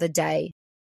every other day.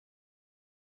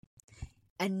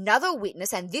 Another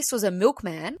witness, and this was a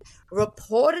milkman,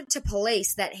 reported to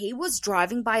police that he was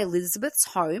driving by Elisabeth's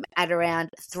home at around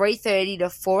 3:30 to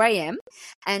 4 a.m.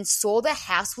 and saw the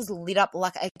house was lit up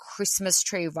like a Christmas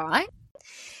tree, right?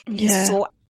 Yeah. He saw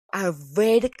a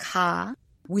red car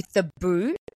with the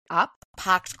boot up,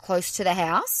 parked close to the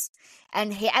house.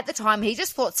 And at the time, he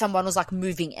just thought someone was like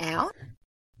moving out.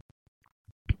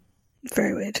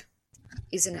 Very weird.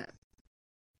 Isn't it?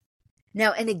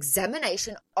 Now, an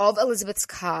examination of Elisabeth's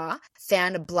car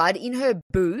found blood in her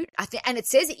boot, and it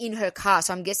says in her car,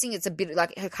 so I'm guessing it's a bit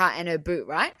like her car and her boot,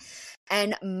 right?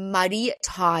 And muddy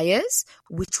tyres,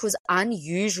 which was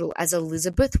unusual as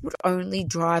Elisabeth would only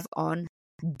drive on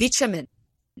bitumen.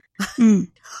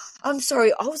 I'm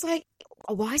sorry, I was like,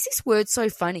 why is this word so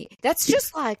funny? That's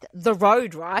just like the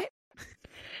road, right?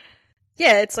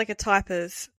 Yeah, it's like a type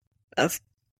of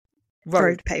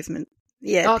road pavement.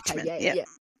 Yeah, okay, bitumen. Yeah.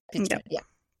 Bitumen, yeah.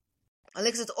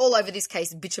 Alex, it's all over this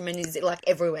case. Bitumen is like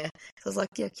everywhere. So I was like,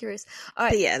 yeah, curious. All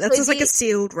right. But yeah, that's so just like a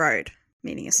sealed road,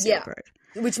 meaning a sealed road.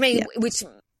 Which means, which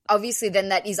obviously then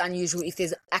that is unusual if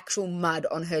there's actual mud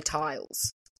on her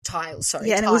tiles.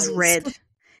 Yeah, and it was red.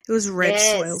 It was red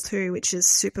soil too, which is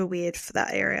super weird for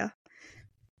that area.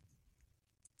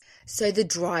 So the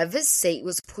driver's seat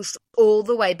was pushed all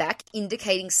the way back,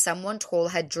 indicating someone tall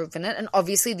had driven it. And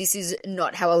obviously this is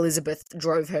not how Elisabeth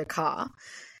drove her car.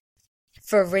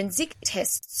 Forensic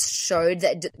tests showed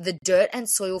that the dirt and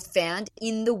soil found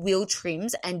in the wheel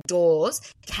trims and doors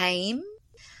came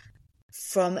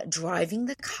from driving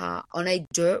the car on a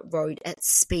dirt road at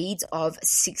speeds of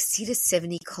 60 to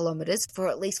 70 kilometres for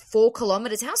at least 4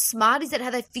 kilometres. How smart is that, how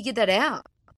they figured that out?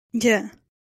 Yeah.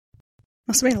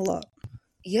 Must have been a lot.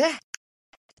 Yeah.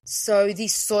 So the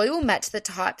soil matched the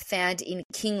type found in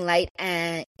King Lake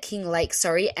and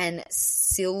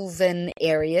Sylvan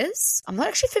areas. I'm not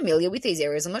actually familiar with these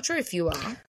areas. I'm not sure if you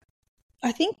are.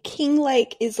 I think King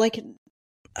Lake is like,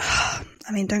 I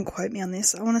mean, don't quote me on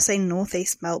this. I want to say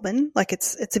northeast Melbourne. Like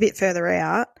it's a bit further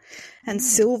out. And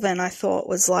Sylvan, I thought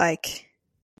was like,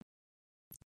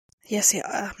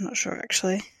 I'm not sure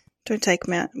actually. Don't take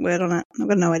my word on it. I've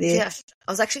got no idea. Yeah,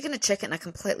 I was actually going to check it and I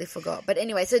completely forgot. But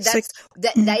anyway, so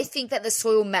they think that the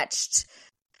soil matched,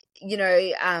 you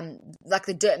know, like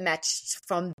the dirt matched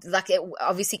from, like it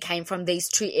obviously came from these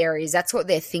 2 areas. That's what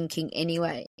they're thinking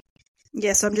anyway.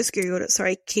 Yeah, so I'm just Googled it.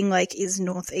 Sorry, King Lake is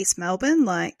northeast Melbourne,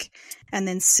 and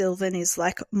then Sylvan is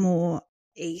like more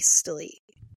easterly,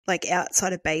 like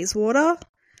outside of Bayswater.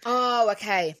 Oh,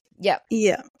 okay. Yep.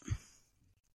 Yeah.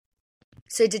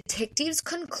 So detectives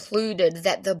concluded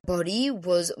that the body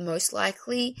was most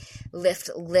likely left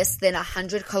less than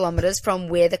 100 kilometres from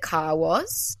where the car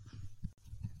was.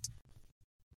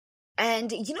 And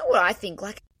you know what I think?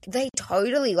 Like, they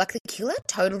totally, like the killer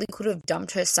totally could have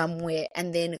dumped her somewhere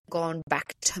and then gone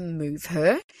back to move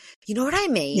her. You know what I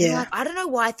mean? Yeah. Like, I don't know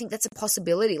why I think that's a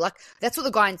possibility. Like, that's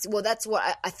what that's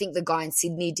what I think the guy in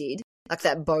Sydney did. Like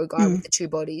that Beau guy with the 2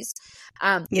 bodies.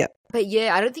 Yeah. But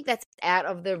yeah, I don't think that's out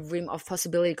of the rim of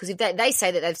possibility, because if they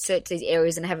say that they've searched these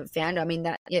areas and haven't found her, I mean,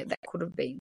 that could have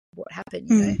been what happened,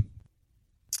 you know?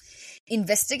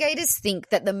 Investigators think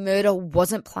that the murder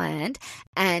wasn't planned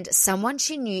and someone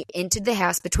she knew entered the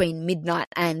house between midnight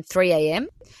and 3 a.m.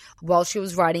 while she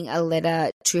was writing a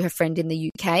letter to her friend in the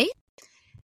UK.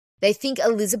 They think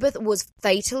Elisabeth was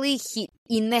fatally hit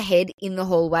in the head in the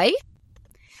hallway.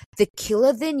 The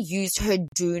killer then used her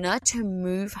doona to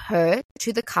move her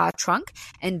to the car trunk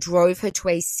and drove her to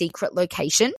a secret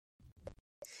location.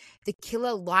 The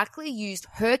killer likely used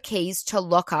her keys to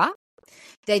lock her.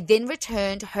 They then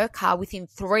returned her car within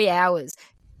 3 hours.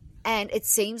 And it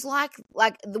seems like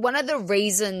one of the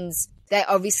reasons they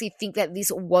obviously think that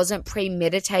this wasn't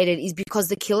premeditated is because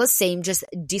the killer seemed just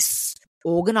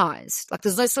disorganized. Like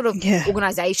there's no sort of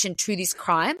organization to this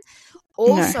crime.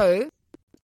 Also,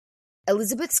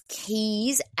 Elisabeth's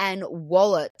keys and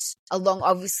wallet, along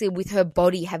obviously with her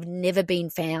body, have never been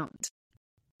found.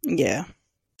 Yeah.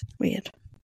 Weird.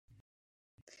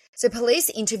 So police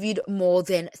interviewed more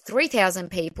than 3,000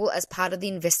 people as part of the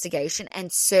investigation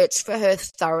and searched for her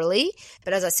thoroughly.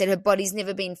 But as I said, her body's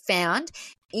never been found.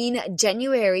 In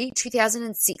January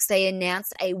 2006, they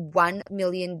announced a $1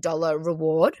 million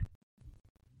reward.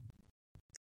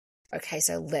 Okay,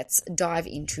 so let's dive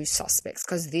into suspects,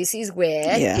 because this is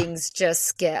where things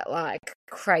just get like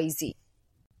crazy.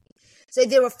 So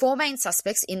there were 4 main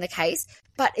suspects in the case,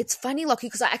 but it's funny, Lockie,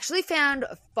 because I actually found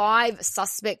 5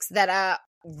 suspects that are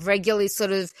regularly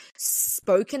sort of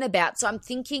spoken about. So I'm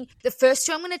thinking the first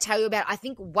 2 I'm going to tell you about, I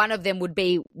think one of them would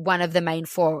be one of the main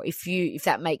 4, if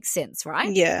that makes sense,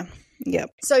 right? Yeah.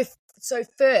 Yep. So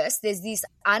first, there's this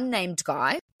unnamed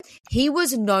guy. He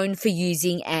was known for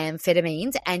using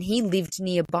amphetamines and he lived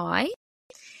nearby.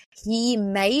 He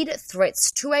made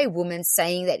threats to a woman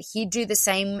saying that he'd do the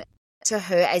same to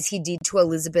her as he did to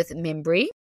Elisabeth Membrey.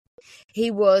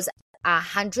 He was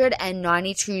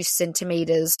 192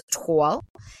 centimeters tall.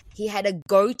 He had a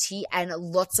goatee and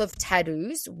lots of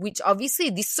tattoos, which obviously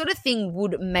this sort of thing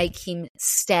would make him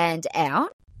stand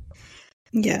out.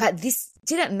 Yeah. But this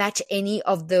didn't match any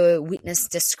of the witness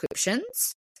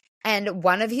descriptions. And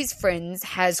one of his friends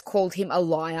has called him a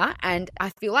liar, and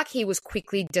I feel like he was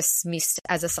quickly dismissed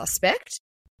as a suspect.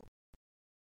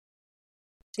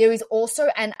 There is also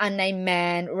an unnamed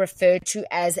man referred to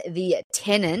as the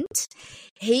tenant.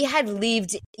 He had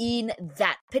lived in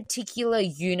that particular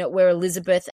unit where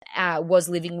Elisabeth was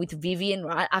living with Vivian,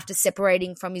 right, after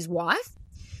separating from his wife.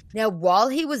 Now, while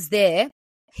he was there,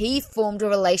 he formed a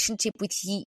relationship with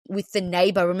the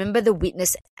neighbor. Remember the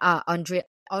witness, Andrea.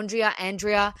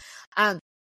 So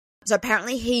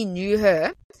apparently he knew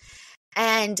her,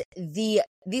 and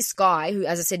this guy, who,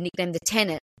 as I said, nicknamed the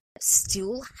tenant,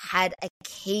 still had a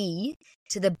key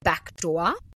to the back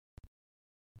door.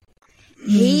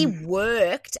 He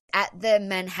worked at the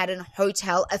Manhattan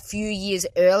Hotel a few years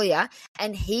earlier,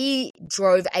 and he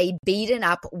drove a beaten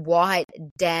up white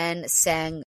Dan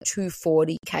Sang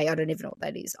 240K. I don't even know what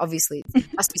that is. Obviously, it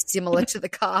must be similar to the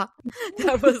car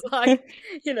that was like,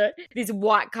 this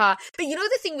white car. But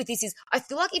the thing with this is, I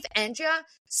feel like if Andrea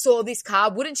saw this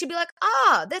car, wouldn't she be like,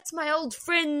 that's my old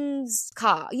friend's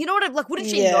car? You know what I'm like? Wouldn't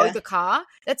she know the car?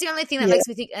 That's the only thing that makes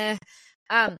me think,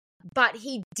 But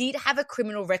he did have a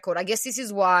criminal record. I guess this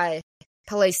is why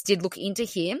police did look into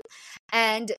him.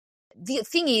 And the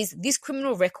thing is, this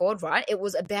criminal record, right, it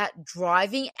was about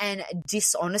driving and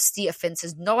dishonesty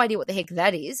offenses. No idea what the heck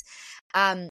that is.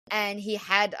 And he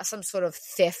had some sort of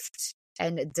theft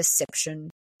and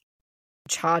deception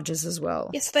charges as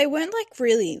well. Yes, they weren't like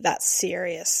really that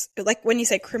serious. Like when you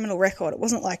say criminal record, it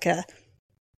wasn't like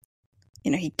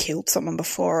he killed someone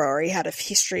before or he had a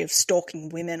history of stalking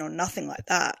women or nothing like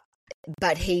that.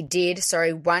 But he did.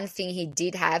 One thing he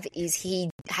did have is he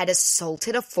had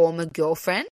assaulted a former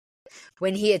girlfriend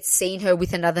when he had seen her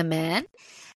with another man.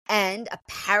 And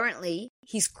apparently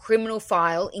his criminal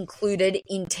file included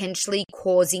intentionally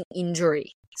causing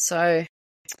injury. So,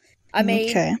 I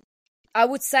mean, I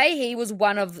would say he was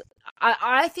one of,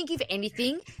 I think if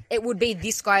anything, it would be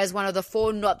this guy as one of the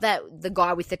 4, not the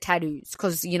guy with the tattoos.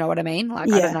 Because you know what I mean?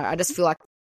 Like, I don't know. I just feel like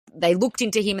they looked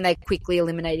into him and they quickly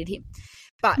eliminated him.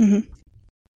 But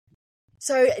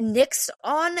so next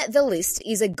on the list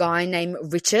is a guy named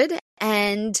Richard,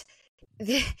 and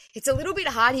it's a little bit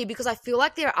hard here because I feel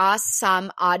like there are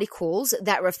some articles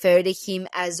that refer to him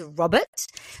as Robert,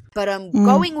 but I'm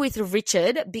going with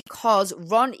Richard because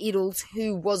Ron Iddles,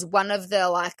 who was one of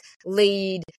the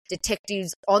lead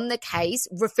detectives on the case,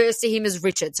 refers to him as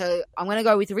Richard. So I'm going to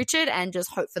go with Richard and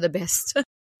just hope for the best.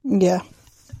 Yeah.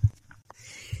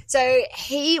 So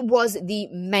he was the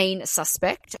main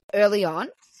suspect early on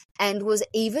and was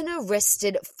even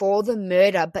arrested for the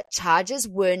murder, but charges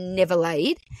were never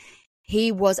laid.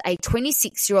 He was a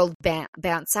 26-year-old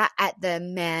bouncer at the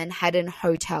Manhattan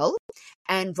Hotel,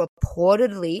 and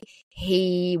reportedly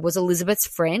he was Elisabeth's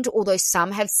friend, although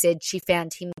some have said she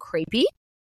found him creepy.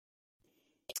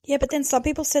 Yeah, but then some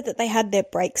people said that they had their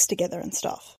breaks together and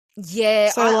stuff.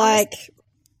 Yeah. So,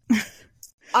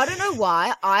 I don't know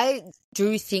why. I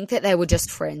do think that they were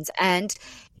just friends. And,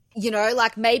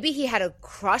 maybe he had a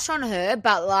crush on her,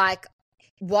 but,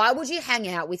 why would you hang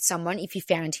out with someone if you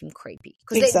found him creepy?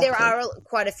 Because there are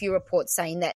quite a few reports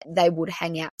saying that they would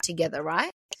hang out together,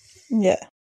 right? Yeah.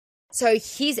 So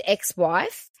his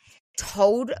ex-wife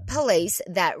told police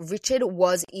that Richard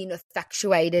was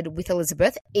infatuated with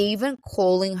Elisabeth, even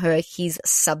calling her his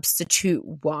substitute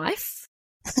wife.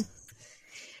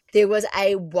 There was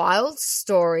a wild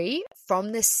story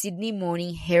from the Sydney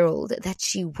Morning Herald that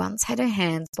she once had her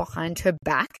hands behind her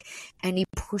back and he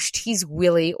pushed his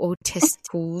willy or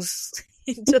testicles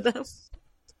into them.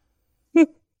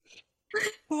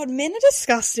 God, men are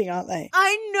disgusting, aren't they?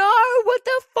 I know. What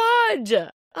the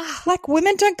fudge?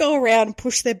 Women don't go around and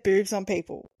push their boobs on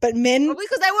people, but men... Probably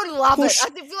because they would love it. I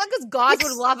feel like as guys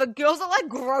would love it. Girls are,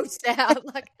 grossed out.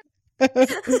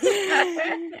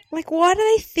 Why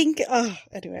do they think... Oh,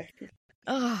 anyway.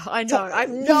 Oh, I know. I have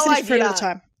no idea. For another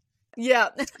time. Yeah.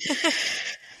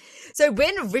 So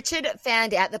when Richard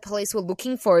found out the police were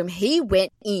looking for him, he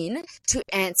went in to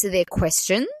answer their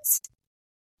questions.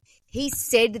 He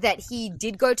said that he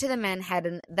did go to the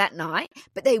Manhattan that night,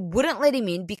 but they wouldn't let him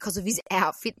in because of his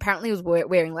outfit. Apparently he was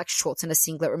wearing shorts and a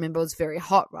singlet. Remember, it was very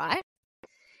hot, right?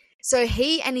 So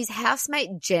he and his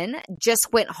housemate Jen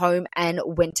just went home and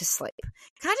went to sleep.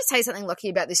 Can I just say something, Lockie,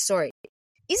 about this story?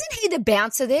 Isn't he the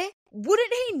bouncer there?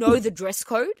 Wouldn't he know the dress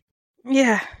code?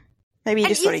 Yeah. Maybe he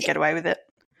just thought he'd get away with it.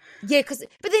 Yeah,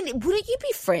 but then wouldn't you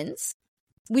be friends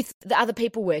with the other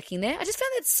people working there? I just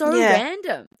found that so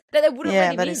random that they wouldn't let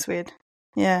him in. Yeah, that is weird.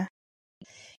 Yeah.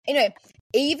 Anyway,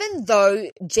 even though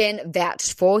Jen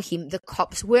vouched for him, the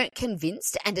cops weren't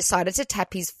convinced and decided to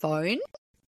tap his phone.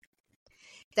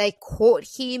 They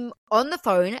caught him on the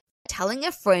phone telling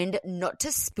a friend not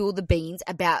to spill the beans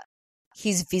about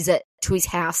his visit to his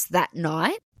house that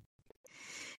night.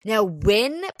 Now,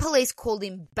 when police called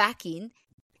him back in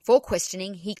for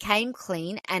questioning, he came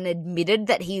clean and admitted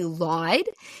that he lied.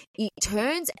 It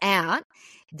turns out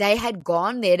they had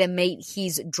gone there to meet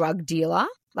his drug dealer.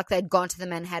 They'd gone to the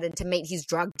Manhattan to meet his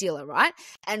drug dealer, right?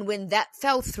 And when that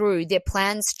fell through, their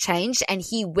plans changed and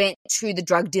he went to the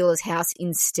drug dealer's house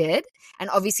instead. And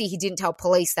obviously he didn't tell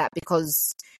police that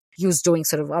because he was doing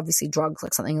sort of obviously drugs,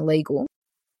 something illegal.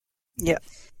 Yeah.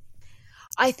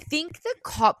 I think the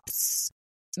cops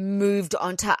moved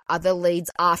on to other leads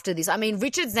after this. I mean,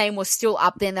 Richard's name was still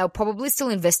up there and they were probably still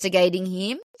investigating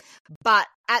him. But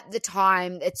at the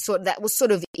time, that was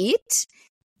sort of it.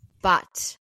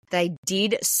 But they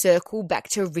did circle back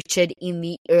to Richard in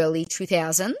the early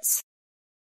 2000s.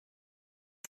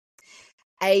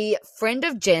 A friend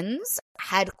of Jen's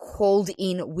had called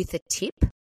in with a tip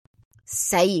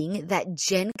saying that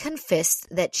Jen confessed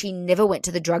that she never went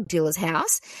to the drug dealer's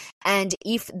house and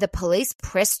if the police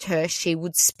pressed her, she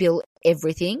would spill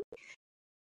everything.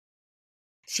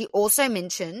 She also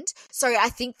mentioned, so I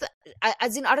think that, I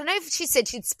don't know if she said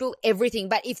she'd spill everything,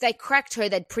 but if they cracked her,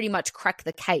 they'd pretty much crack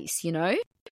the case,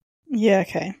 Yeah,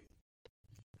 okay.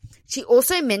 She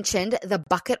also mentioned the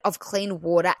bucket of clean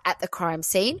water at the crime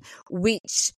scene,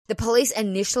 which the police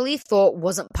initially thought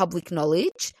wasn't public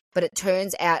knowledge, but it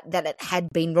turns out that it had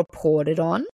been reported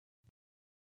on.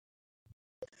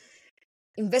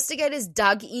 Investigators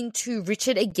dug into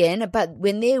Richard again, but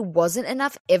when there wasn't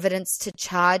enough evidence to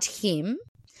charge him,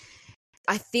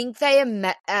 I think they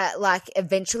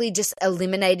eventually just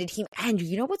eliminated him. And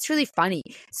you know what's really funny?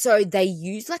 So they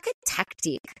used a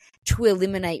tactic to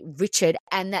eliminate Richard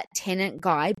and that tenant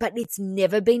guy, but it's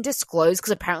never been disclosed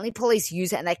because apparently police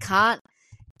use it and they can't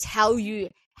tell you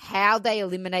how they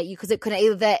eliminate you because it could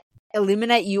either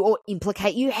eliminate you or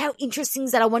implicate you. How interesting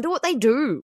is that? I wonder what they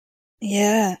do.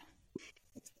 Yeah.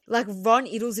 Ron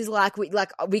Iddles is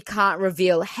we can't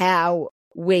reveal how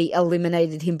we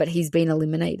eliminated him, but he's been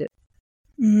eliminated.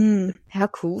 Mm. How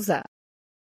cool is that?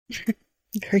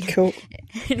 Very cool.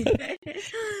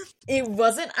 It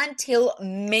wasn't until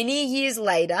many years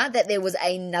later that there was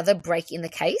another break in the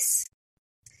case.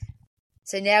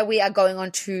 So now we are going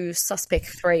on to suspect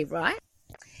 3, right?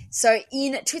 So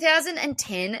in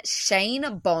 2010,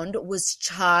 Shane Bond was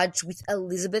charged with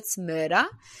Elisabeth's murder,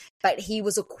 but he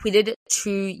was acquitted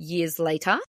 2 years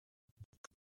later.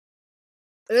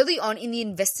 Early on in the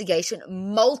investigation,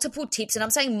 multiple tips, and I'm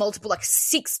saying multiple, like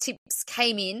 6 tips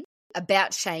came in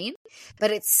about Shane,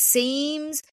 but it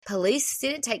seems police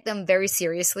didn't take them very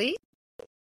seriously.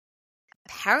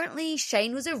 Apparently,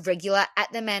 Shane was a regular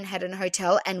at the Manhattan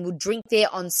Hotel and would drink there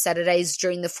on Saturdays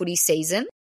during the footy season.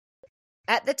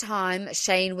 At the time,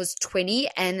 Shane was 20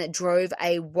 and drove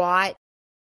a white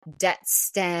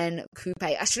Datsun coupe.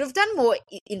 I should have done more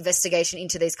investigation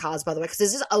into these cars, by the way, because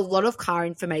there's just a lot of car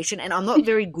information, and I'm not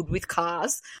very good with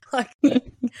cars. Like, I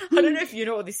don't know if you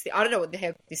know what this thing. I don't know what the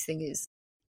heck this thing is.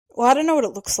 Well, I don't know what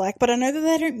it looks like, but I know that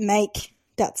they don't make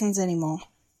Datsuns anymore.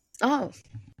 Oh,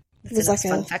 that's a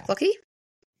fun fact, Lockie.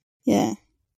 Yeah.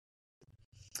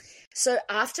 So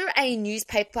after a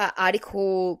newspaper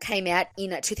article came out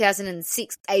in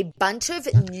 2006, a bunch of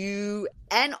new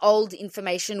and old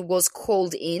information was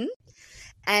called in,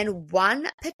 and one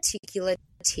particular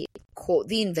tip caught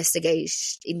the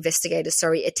investigator's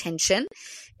attention,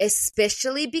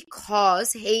 especially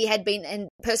because he had been a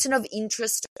person of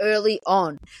interest early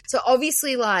on. So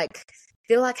obviously, like,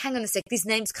 they're like, hang on a sec, this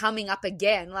name's coming up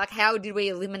again. Like, how did we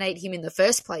eliminate him in the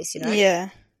first place, you know? Yeah.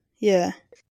 Yeah.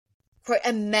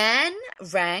 A man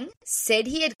rang, said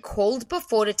he had called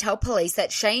before to tell police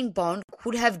that Shane Bond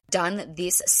could have done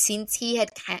this since he had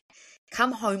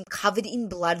come home covered in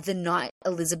blood the night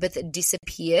Elisabeth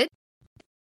disappeared.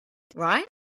 Right?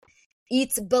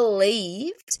 It's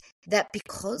believed that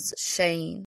because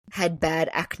Shane had bad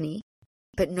acne,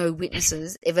 but no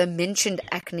witnesses ever mentioned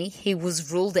acne, he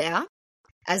was ruled out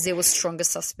as there were stronger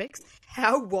suspects.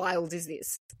 How wild is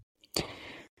this?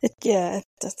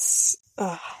 That's...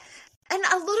 And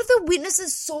a lot of the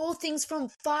witnesses saw things from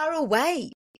far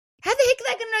away. How the heck are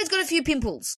they going to know he's got a few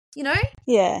pimples, you know?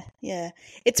 Yeah, yeah.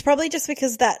 It's probably just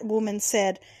because that woman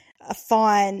said a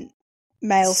fine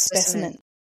male specimen.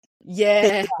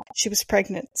 Yeah. She was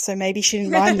pregnant, so maybe she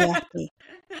didn't mind the acne.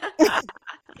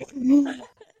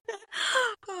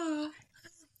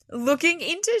 Looking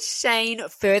into Shane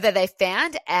further, they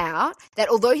found out that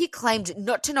although he claimed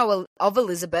not to know of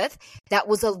Elisabeth, that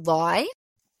was a lie.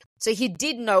 So he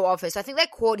did know of her. So I think they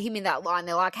caught him in that line.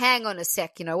 They're like, hang on a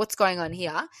sec, you know, what's going on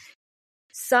here?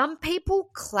 Some people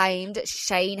claimed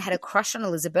Shane had a crush on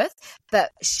Elisabeth,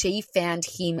 but she found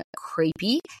him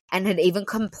creepy and had even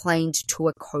complained to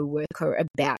a co-worker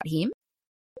about him.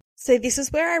 So this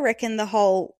is where I reckon the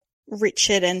whole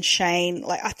Richard and Shane,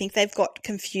 like, I think they've got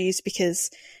confused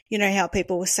because you know how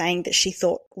people were saying that she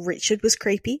thought Richard was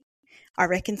creepy? I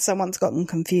reckon someone's gotten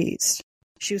confused.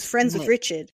 She was friends with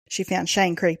Richard. She found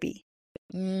Shane creepy.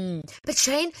 But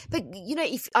Shane, you know,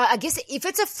 if I guess if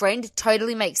it's a friend,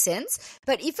 totally makes sense.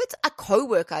 But if it's a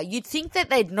co-worker, you'd think that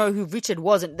they'd know who Richard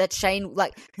was and that Shane,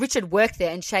 like, Richard worked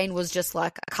there and Shane was just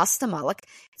like a customer. Like,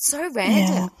 it's so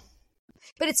random. Yeah.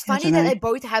 But it's funny that they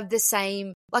both have the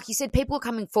same, like you said, people are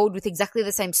coming forward with exactly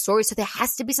the same story. So there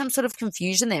has to be some sort of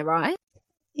confusion there, right?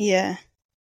 Yeah.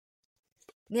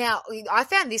 Now, I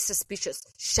found this suspicious.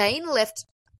 Shane left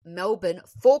Melbourne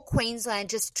for Queensland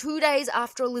just 2 days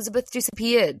after Elisabeth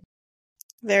disappeared.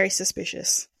 Very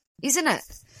suspicious. Isn't it?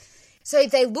 So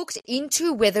they looked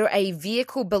into whether a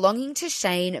vehicle belonging to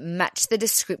Shane matched the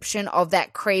description of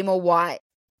that cream or white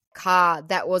car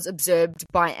that was observed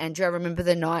by Andrea. I remember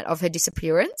the night of her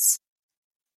disappearance.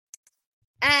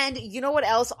 And you know what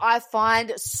else I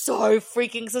find so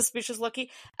freaking suspicious, Lucky?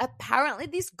 Apparently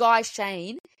this guy,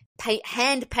 Shane,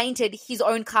 hand-painted his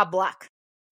own car black.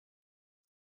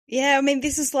 Yeah, I mean,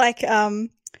 this is like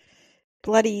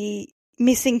bloody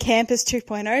Missing Campus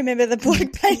 2.0. Remember the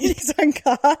bloke painted his own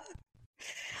car? Like,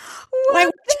 why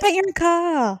would you paint your own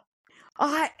car?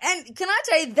 And can I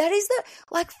tell you, that is the,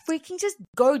 like, freaking just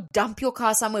go dump your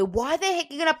car somewhere. Why the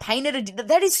heck are you going to paint it?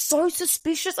 That is so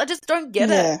suspicious. I just don't get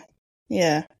it.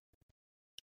 Yeah.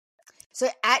 So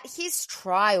at his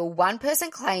trial, one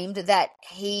person claimed that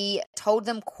he told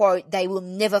them, quote, they will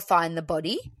never find the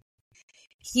body.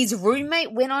 His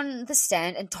roommate went on the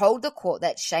stand and told the court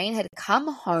that Shane had come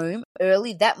home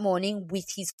early that morning with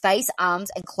his face, arms,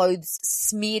 and clothes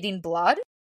smeared in blood.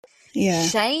 Yeah.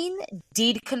 Shane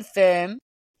did confirm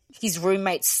his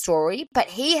roommate's story, but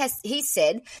he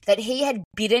said that he had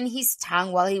bitten his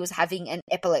tongue while he was having an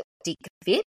epileptic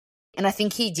fit. And I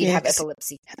think he did have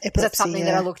epilepsy. That's something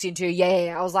that I looked into.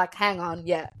 Yeah. I was like, hang on,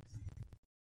 yeah.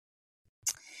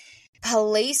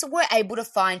 Police were able to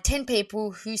find 10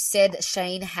 people who said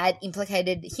Shane had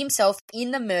implicated himself in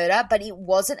the murder, but it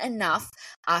wasn't enough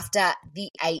after the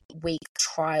 8-week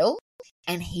trial,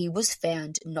 and he was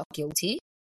found not guilty.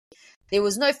 There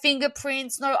was no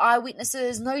fingerprints, no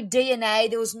eyewitnesses, no DNA.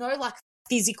 There was no, like,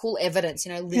 physical evidence,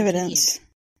 linking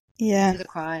him to the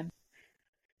crime.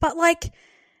 But, like,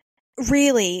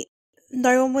 really,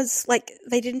 no one was, like,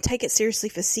 they didn't take it seriously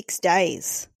for 6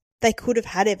 days. They could have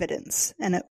had evidence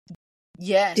and it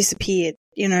disappeared,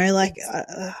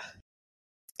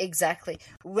 Exactly.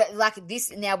 Like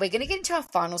this, now we're going to get into our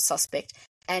final suspect,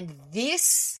 and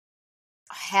this,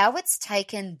 how it's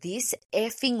taken this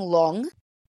effing long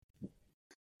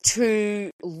to,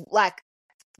 like,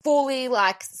 fully,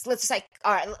 like, let's say,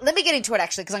 all right, let me get into it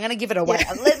actually, because I'm going to give it away.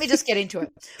 Yeah. Let me just get into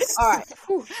it. All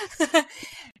right.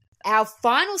 Our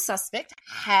final suspect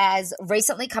has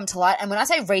recently come to light, and when I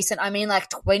say recent, I mean like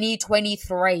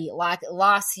 2023, like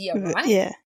last year,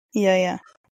 right? Yeah.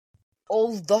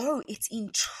 Although it's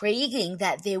intriguing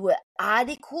that there were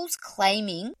articles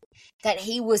claiming that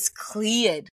he was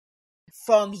cleared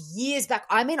from years back.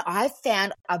 I mean, I've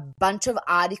found a bunch of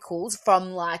articles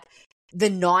from like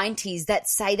the 90s that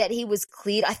say that he was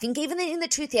cleared. I think even in the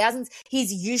 2000s,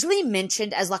 he's usually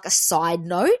mentioned as like a side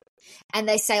note. And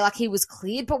they say, like, he was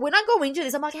cleared. But when I go into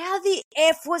this, I'm like, how the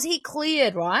F was he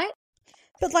cleared, right?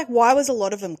 But, like, why was a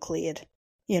lot of them cleared?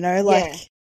 Yeah.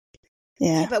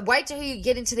 But wait till you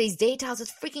get into these details.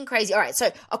 It's freaking crazy. All right,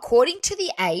 so according to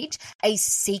The Age, a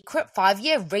secret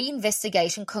 5-year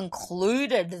reinvestigation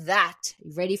concluded that,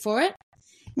 you ready for it?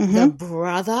 Mm-hmm. The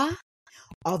brother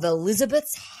of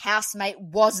Elisabeth's housemate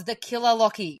was the killer,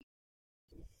 Lockie.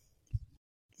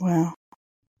 Wow.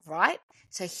 Right?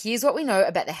 So here's what we know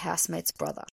about the housemate's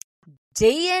brother.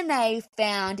 DNA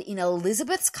found in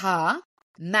Elisabeth's car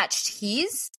matched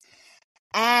his,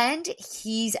 and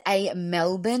he's a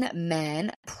Melbourne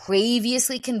man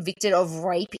previously convicted of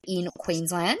rape in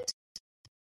Queensland.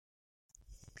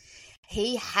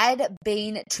 He had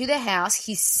been to the house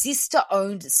his sister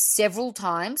owned several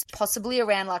times, possibly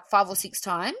around like 5 or 6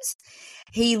 times.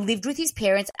 He lived with his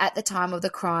parents at the time of the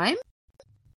crime.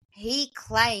 He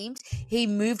claimed he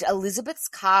moved Elisabeth's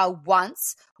car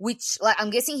once, which, like, I'm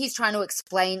guessing he's trying to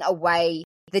explain away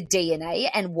the DNA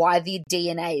and why the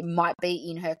DNA might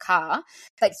be in her car.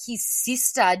 But his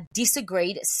sister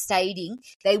disagreed, stating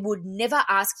they would never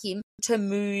ask him to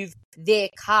move their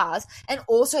cars. And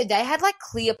also they had like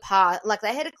clear path, like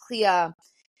they had a clear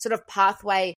sort of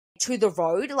pathway to the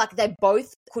road. Like they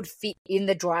both could fit in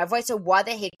the driveway. So why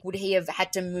the heck would he have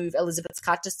had to move Elisabeth's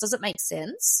car? Just doesn't make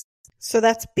sense. So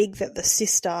that's big that the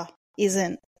sister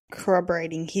isn't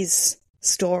corroborating his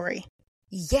story.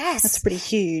 Yes. That's pretty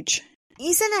huge.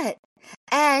 Isn't it?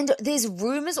 And there's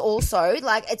rumours also,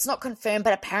 like it's not confirmed,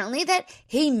 but apparently that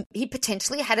he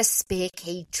potentially had a spare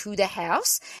key to the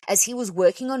house as he was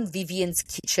working on Vivian's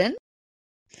kitchen.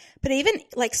 But even,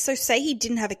 like, so say he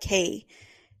didn't have a key,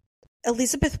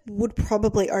 Elisabeth would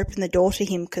probably open the door to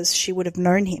him because she would have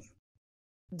known him.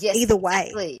 Yes, either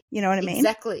exactly. way. You know what I mean?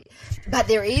 Exactly. But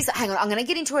there is, hang on, I'm going to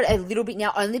get into it a little bit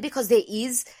now, only because there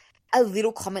is a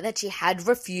little comment that she had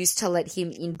refused to let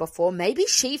him in before. Maybe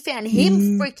she found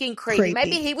him freaking creepy.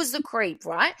 Maybe he was the creep,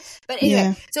 right? But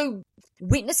anyway, so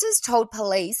witnesses told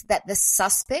police that the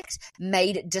suspect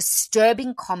made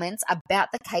disturbing comments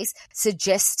about the case,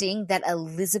 suggesting that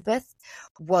Elisabeth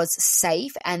was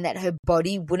safe and that her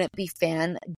body wouldn't be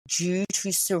found due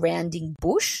to surrounding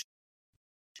bush.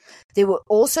 There were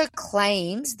also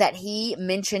claims that he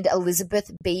mentioned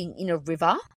Elisabeth being in a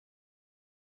river.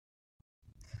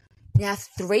 Now,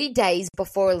 3 days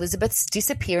before Elisabeth's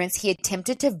disappearance, he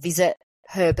attempted to visit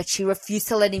her, but she refused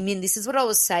to let him in. This is what I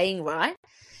was saying, right?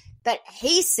 But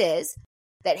he says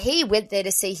that he went there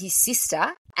to see his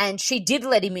sister, and she did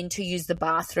let him in to use the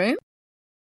bathroom.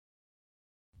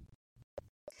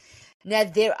 Now,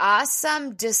 there are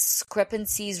some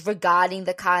discrepancies regarding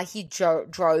the car he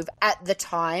drove at the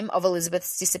time of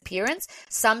Elisabeth's disappearance.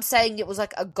 Some saying it was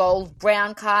like a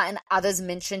gold-brown car, and others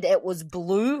mentioned it was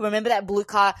blue. Remember that blue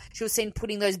car she was seen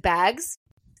putting those bags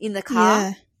in the car?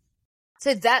 Yeah.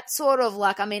 So that's sort of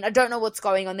like, I mean, I don't know what's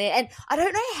going on there. And I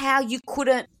don't know how you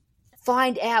couldn't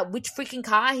find out which freaking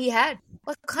car he had.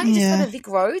 Like, can't you just go to Vic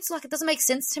Roads? Like, it doesn't make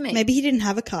sense to me. Maybe he didn't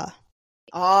have a car.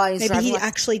 Oh, maybe he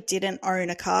actually didn't own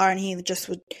a car and he just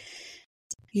would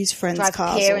use friends'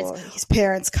 cars or his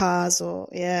parents' cars or,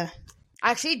 I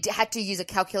actually had to use a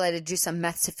calculator to do some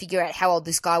maths to figure out how old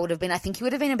this guy would have been. I think he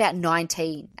would have been about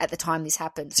 19 at the time this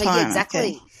happened. So, yeah, exactly.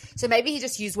 Okay. So maybe he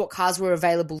just used what cars were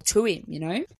available to him, you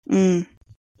know?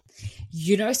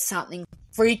 You know something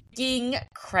freaking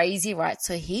crazy, right?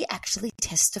 So he actually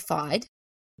testified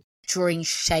during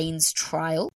Shane's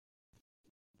trial.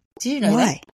 Did you know Why?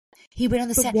 that? He went on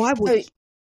the stand. Why would?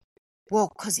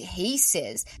 Well, because he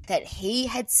says that he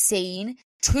had seen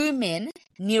two men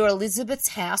near Elisabeth's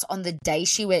house on the day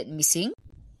she went missing.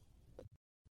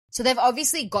 So they've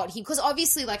obviously got him, because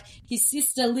obviously, like, his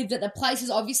sister lived at the place, is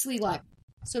obviously, like,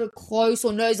 sort of close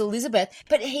or knows Elisabeth,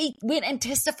 but he went and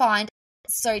testified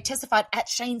at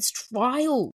Shane's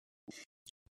trial.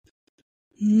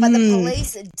 But the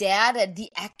police doubted the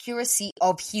accuracy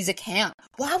of his account.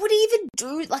 Why would he even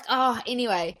do, like,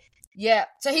 anyway. Yeah.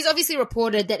 So he's obviously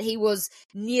reported that he was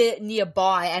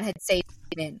nearby and had seen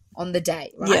men on the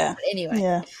day, right? Yeah. But anyway.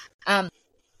 Yeah.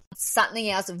 Something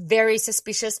else very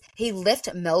suspicious. He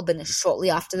left Melbourne shortly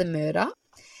after the murder,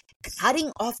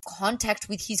 cutting off contact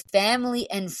with his family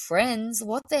and friends.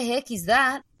 What the heck is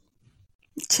that?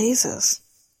 Jesus.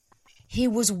 He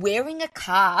was wearing a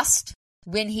cast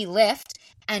when he left,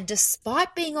 and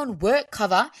despite being on work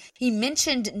cover, he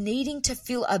mentioned needing to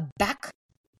fill a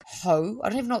backhoe. I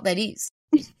don't even know what that is.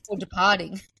 For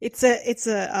departing. It's a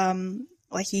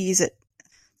like you use it.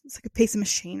 It's like a piece of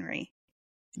machinery.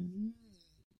 Mm-hmm.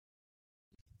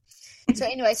 So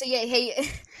anyway,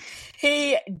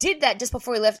 he did that just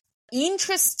before he left.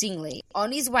 Interestingly,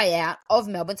 on his way out of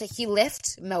Melbourne, so he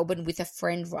left Melbourne with a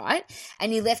friend, right?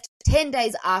 And he left 10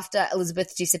 days after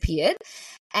Elisabeth disappeared.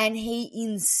 And he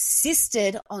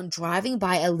insisted on driving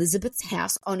by Elisabeth's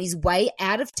house on his way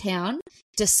out of town,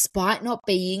 despite not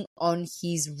being on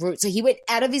his route. So he went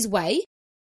out of his way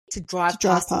to drive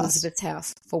past Elisabeth's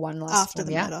house for one last after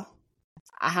the murder.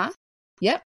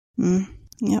 Yep.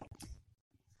 Yep.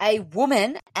 A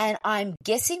woman, and I'm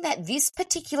guessing that this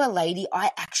particular lady, I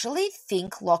actually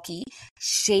think, Lockie,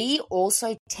 she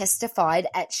also testified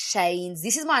at Shane's.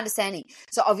 This is my understanding.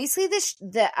 So obviously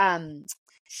the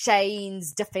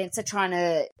Shane's defense are trying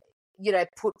to,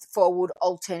 put forward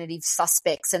alternative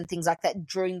suspects and things like that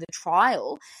during the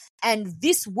trial. And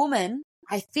this woman,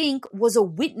 I think, was a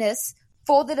witness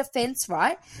for the defense,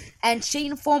 right? And she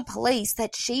informed police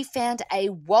that she found a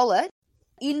wallet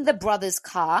in the brother's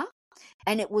car,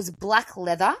 and it was black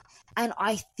leather. And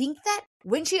I think that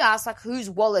when she asked, like, whose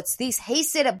wallet's this, he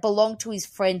said it belonged to his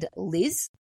friend Liz.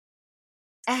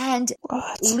 And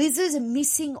Liz's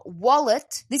missing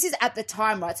wallet, this is at the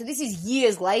time, right? So this is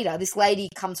years later. This lady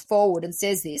comes forward and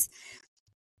says this.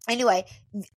 Anyway,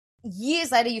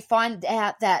 years later, you find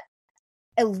out that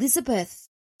Elisabeth,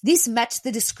 this matched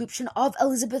the description of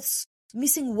Elisabeth's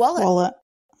missing wallet.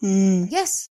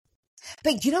 Yes.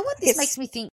 But you know what this makes me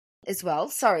think as well?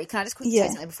 Sorry, can I just quickly say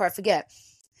something before I forget?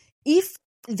 If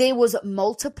there was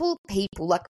multiple people,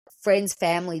 like friends,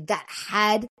 family, that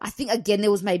had, I think, again, there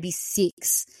was maybe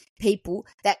 6 people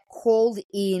that called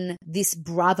in this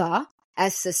brother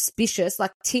as suspicious,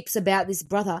 like tips about this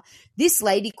brother. This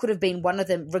lady could have been one of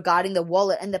them regarding the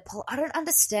wallet and I don't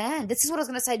understand. This is what I was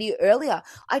going to say to you earlier.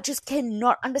 I just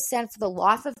cannot understand for the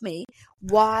life of me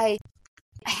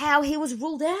how he was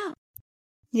ruled out.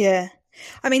 Yeah.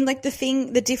 I mean, like,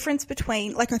 the difference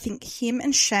between, like, I think him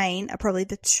and Shane are probably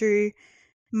the two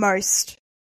most,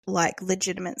 like,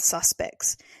 legitimate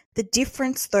suspects. The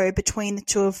difference, though, between the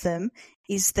two of them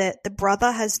is that the brother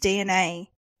has DNA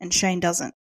and Shane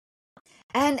doesn't.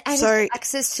 And so,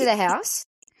 access to the house?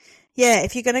 Yeah,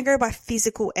 if you're going to go by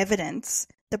physical evidence,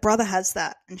 the brother has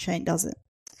that and Shane doesn't.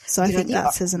 So I think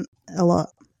that says a lot.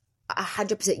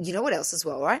 100%. You know what else as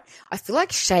well, right? I feel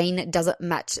like Shane doesn't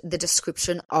match the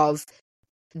description of,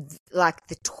 like,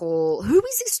 the tall... Who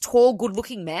is this tall,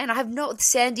 good-looking man? I have no...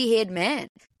 sandy-haired man.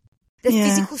 The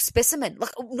physical specimen.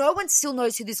 Like, no one still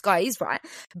knows who this guy is, right?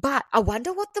 But I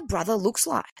wonder what the brother looks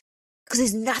like. Because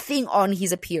there's nothing on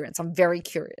his appearance. I'm very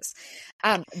curious.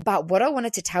 But what I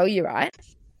wanted to tell you, right,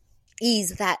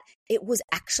 is that it was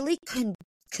actually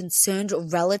concerned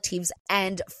relatives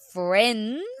and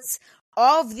friends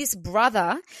of this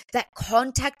brother that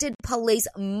contacted police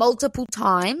multiple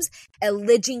times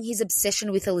alleging his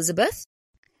obsession with Elisabeth.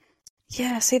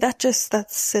 Yeah, see, that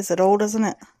says it all, doesn't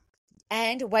it?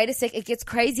 And wait a sec, it gets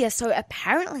crazier. So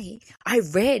apparently I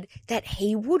read that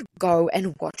he would go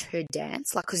and watch her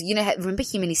dance. Like, because, remember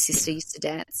him and his sister used to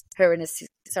dance?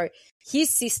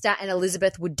 His sister and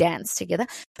Elisabeth would dance together.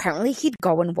 Apparently he'd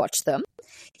go and watch them.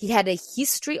 He had a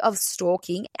history of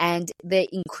stalking and their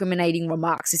incriminating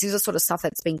remarks. This is the sort of stuff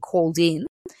that's been called in.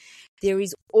 There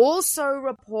is also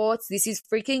reports, this is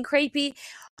freaking creepy,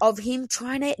 of him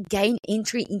trying to gain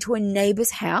entry into a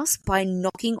neighbor's house by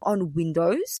knocking on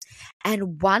windows.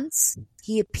 And once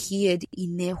he appeared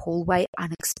in their hallway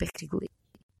unexpectedly.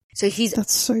 So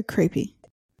that's so creepy.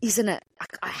 Isn't it?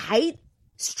 I hate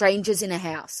strangers in a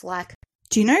house. Like,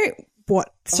 do you know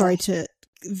what, sorry to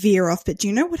veer off, but do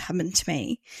you know what happened to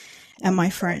me? and my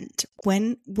friend,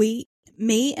 when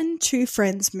me and two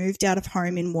friends moved out of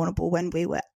home in Warrnambool when we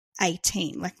were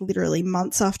 18, like literally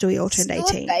months after we all turned 18.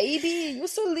 Still a baby. You're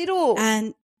so little.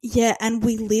 And yeah, and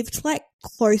we lived like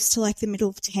close to like the middle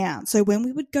of town. So when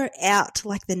we would go out to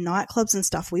like the nightclubs and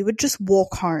stuff, we would just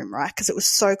walk home, right? Because it was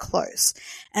so close.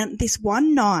 And this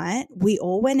one night, we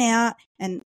all went out,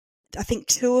 and I think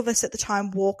two of us at the time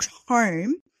walked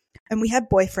home, and we had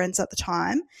boyfriends at the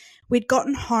time. We'd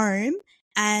gotten home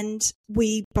and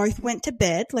we both went to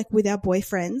bed like with our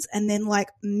boyfriends, and then like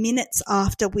minutes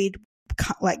after we'd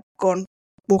like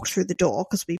walked through the door,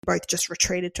 because we both just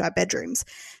retreated to our bedrooms,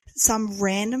 some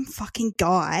random fucking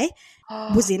guy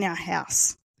was in our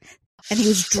house, and he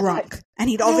was drunk, and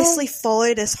he'd obviously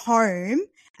followed us home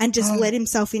and just let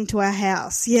himself into our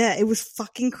house. Yeah, it was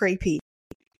fucking creepy.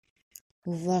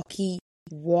 Lucky,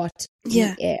 what?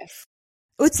 Yeah. EF?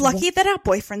 It's lucky that our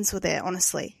boyfriends were there,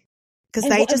 honestly, because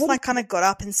they just like kind of got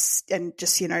up and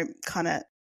just, you know, kind of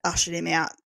ushered him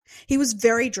out. He was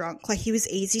very drunk. Like, he was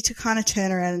easy to kind of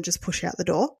turn around and just push out the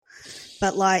door.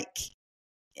 But, like,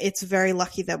 it's very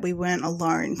lucky that we weren't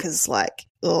alone, because, like,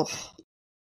 ugh.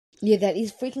 Yeah, that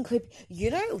is freaking creepy.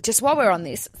 You know, just while we're on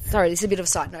this, sorry, this is a bit of a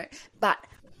side note, but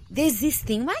there's this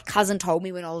thing my cousin told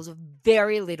me when I was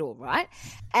very little, right?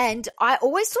 And I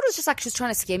always thought it was just like she was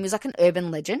trying to scare me. It was like an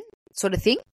urban legend sort of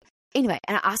thing. Anyway,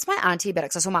 and I asked my auntie about it,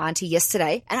 because I saw my auntie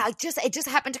yesterday, and it just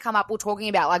happened to come up. We're talking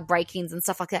about like break-ins and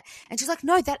stuff like that. And she's like,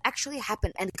 no, that actually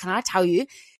happened. And can I tell you,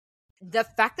 the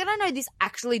fact that I know this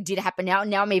actually did happen now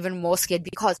I'm even more scared,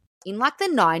 because in like the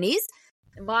 90s,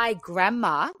 my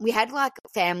grandma, we had like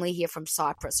family here from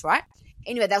Cyprus, right?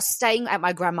 Anyway, they were staying at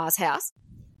my grandma's house,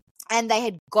 and they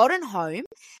had gotten home,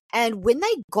 and when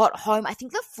they got home, I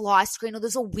think the fly screen or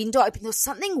there's a window open, there was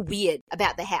something weird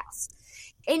about the house.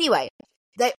 Anyway,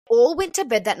 they all went to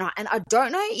bed that night, and I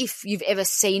don't know if you've ever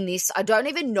seen this. I don't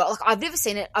even know. Like, I've never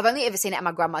seen it. I've only ever seen it at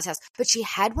my grandma's house. But she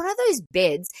had one of those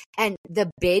beds, and the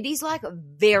bed is like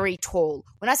very tall.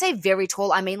 When I say very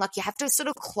tall, I mean like you have to sort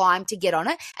of climb to get on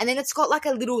it, and then it's got like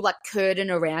a little like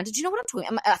curtain around it. Do you know what I'm talking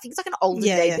about? I think it's like an older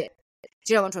day bed.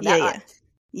 Do you know what I'm talking about?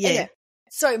 Yeah. Anyway,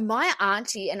 so my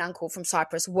auntie and uncle from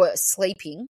Cyprus were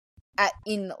sleeping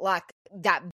in like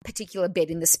that particular bed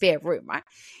in the spare room, right?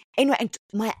 Anyway, and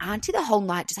my auntie the whole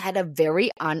night just had a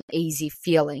very uneasy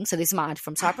feeling. So this is my auntie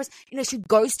from Cyprus. You know, she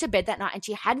goes to bed that night and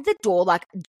she had the door like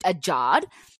ajar.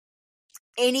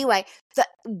 Anyway,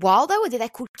 while they were there,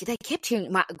 they kept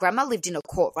hearing. My grandma lived in a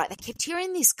court, right? They kept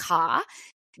hearing this car,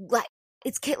 like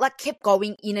kept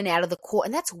going in and out of the court,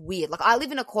 and that's weird. Like, I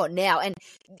live in a court now, and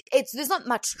there's not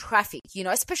much traffic, you know,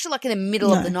 especially like in the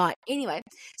middle of the night. Anyway,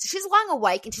 so she's lying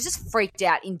awake, and she's just freaked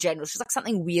out in general. She's like,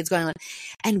 something weird's going on,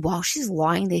 and while she's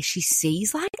lying there, she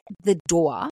sees like the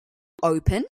door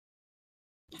open,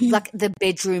 like the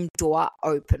bedroom door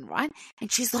open, right?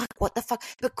 And she's like, what the fuck?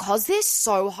 Because they're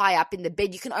so high up in the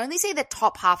bed, you can only see the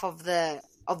top half of the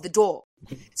door.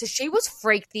 So she was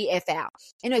freaked the F out.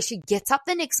 You know, she gets up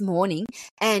the next morning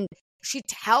and she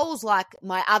tells like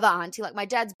my other auntie, like my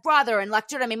dad's brother, and like,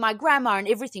 do you know what I mean, my grandma and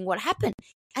everything, what happened.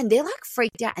 And they're like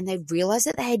freaked out, and they realized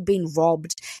that they had been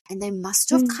robbed, and they must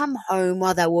have come home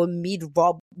while they were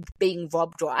being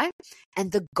robbed, right?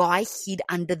 And the guy hid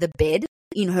under the bed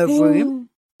in her room.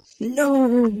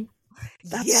 No.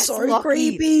 That's so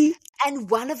creepy.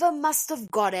 And one of them must have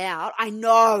got out. I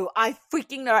know. I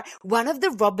freaking know. One of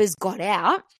the robbers got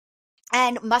out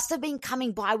and must have been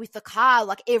coming by with the car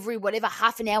like every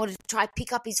half an hour to try to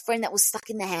pick up his friend that was stuck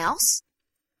in the house.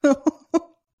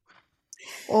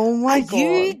 Oh my God.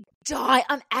 You die.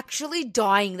 I'm actually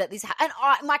dying that this happened.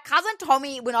 And my cousin told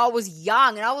me when I was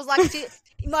young, and I was like,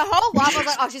 my whole life I was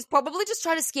like, oh, she's probably just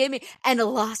trying to scare me. And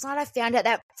last night I found out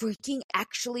that freaking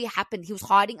actually happened. He was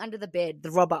hiding under the bed,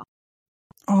 the robber.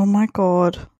 Oh my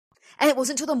God. And it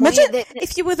wasn't until the morning. Imagine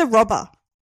if you were the robber.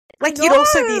 Like, you'd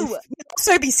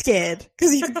also be scared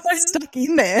because you're stuck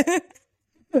in there.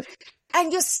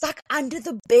 And you're stuck under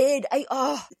the bed.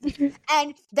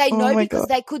 And they know because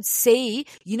they could see,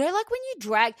 you know, like when you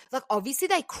drag, like obviously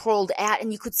they crawled out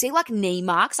and you could see like knee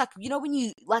marks, like, you know, when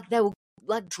you, like they were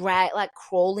like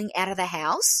crawling out of the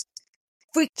house.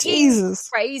 Freaking Jesus.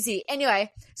 Crazy.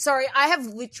 Anyway, sorry, I have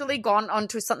literally gone on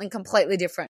to something completely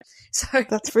different. So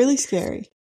that's really scary.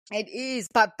 It is.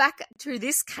 But back to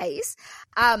this case,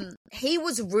 he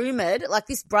was rumored, like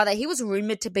this brother, he was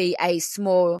rumored to be a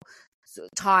small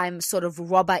time sort of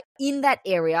robber in that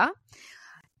area.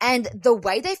 And the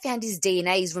way they found his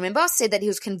DNA is, remember I said that he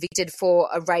was convicted for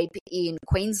a rape in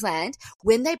Queensland?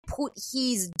 When they put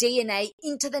his DNA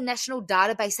into the national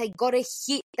database, they got a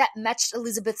hit that matched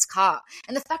Elisabeth's car.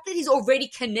 And the fact that he's already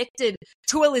connected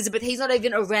to Elisabeth, he's not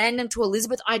even a random to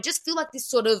Elisabeth, I just feel like this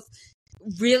sort of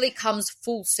really comes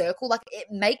full circle. Like, it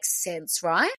makes sense,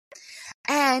 right?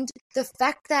 And the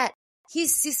fact that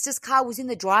his sister's car was in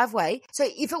the driveway, so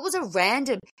if it was a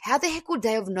random, how the heck would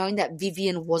they have known that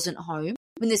Vivian wasn't home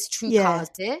when there's two cars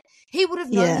there? He would have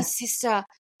known his sister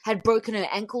had broken her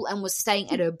ankle and was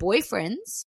staying at her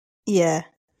boyfriend's. Yeah.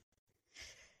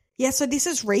 Yeah, so this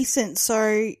is recent,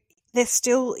 so there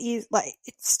still is, like,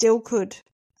 it still could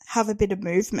have a bit of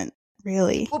movement.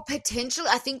 Really? Well, potentially.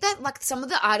 I think that, like, some of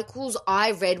the articles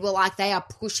I read were like they are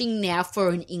pushing now for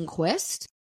an inquest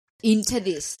into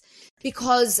this,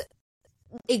 because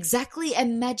exactly,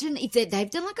 imagine if they've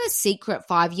done like a secret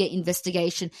 5-year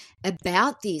investigation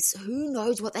about this. Who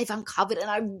knows what they've uncovered?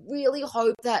 And I really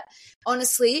hope that,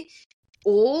 honestly,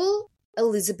 all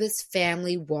Elisabeth's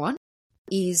family want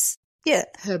is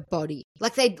her body.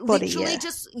 Like, they literally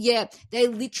they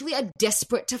literally are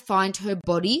desperate to find her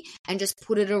body and just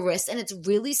put it to rest. And it's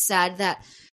really sad that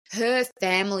her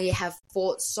family have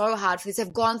fought so hard for this.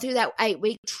 They've gone through that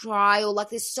 8-week trial. Like,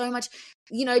 there's so much,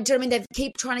 you know, do you know what I mean? They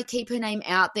keep trying to keep her name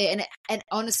out there. And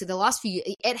honestly, the last few years,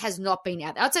 it has not been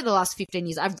out there. I'd say the last 15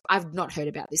 years, I've not heard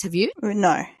about this. Have you?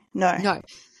 No.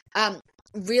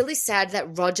 Really sad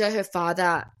that Roger, her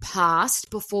father, passed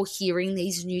before hearing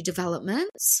these new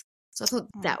developments. So I thought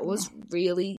that was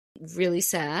really, really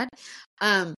sad.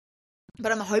 But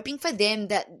I'm hoping for them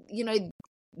that, you know,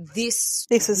 this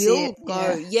will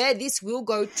go. Yeah, this will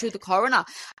go to the coroner.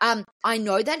 I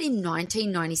know that in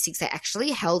 1996 they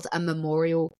actually held a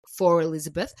memorial for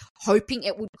Elisabeth, hoping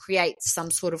it would create some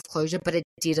sort of closure, but it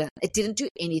didn't. It didn't do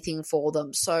anything for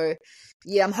them. So,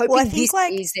 yeah, I'm hoping this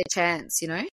is their chance, you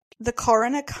know? The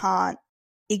coroner can't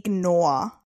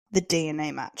ignore the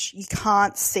DNA match. You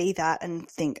can't see that and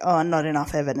think, oh, not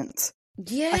enough evidence.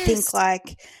 Yes. I think,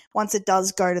 like, once it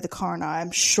does go to the coroner,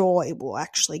 I'm sure it will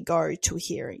actually go to a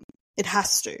hearing. It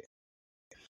has to.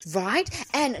 Right?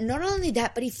 And not only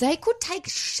that, but if they could take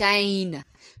Shane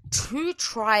to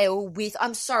trial with,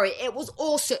 I'm sorry, it was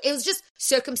just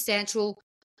circumstantial,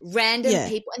 random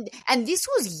people. And this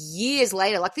was years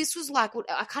later. Like, this was like,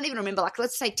 I can't even remember, like,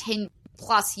 let's say 10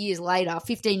 plus years later,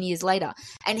 15 years later.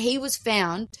 And he was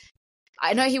found,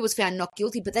 I know he was found not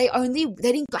guilty, but they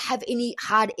didn't have any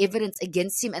hard evidence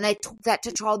against him, and they took that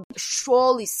to trial.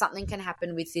 Surely something can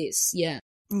happen with this. Yeah.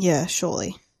 Yeah,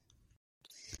 surely.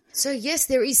 So, yes,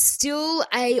 there is still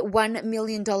a $1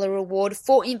 million reward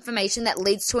for information that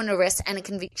leads to an arrest and a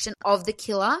conviction of the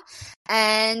killer.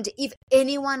 And if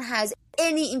anyone has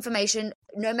any information,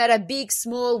 no matter big,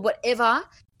 small, whatever,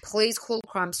 please call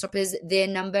Crime Stoppers. Their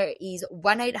number is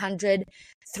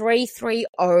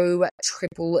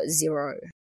 1-800-330-000.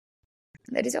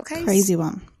 That is our case. Crazy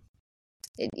one.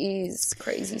 It is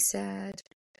crazy sad.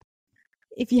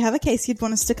 If you have a case you'd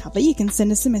want us to cover, you can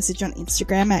send us a message on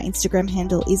Instagram. Our Instagram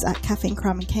handle is @Caffeine,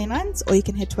 Crime and Canines, or you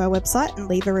can head to our website and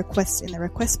leave a request in the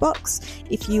request box.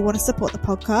 If you want to support the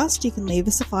podcast, you can leave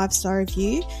us a 5-star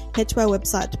review, head to our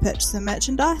website to purchase some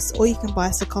merchandise, or you can buy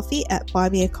us a coffee at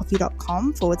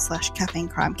buymeacoffee.com/Caffeine,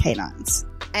 Crime, Canines.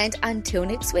 And until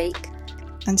next week.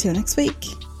 Until next week.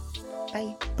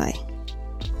 Bye. Bye.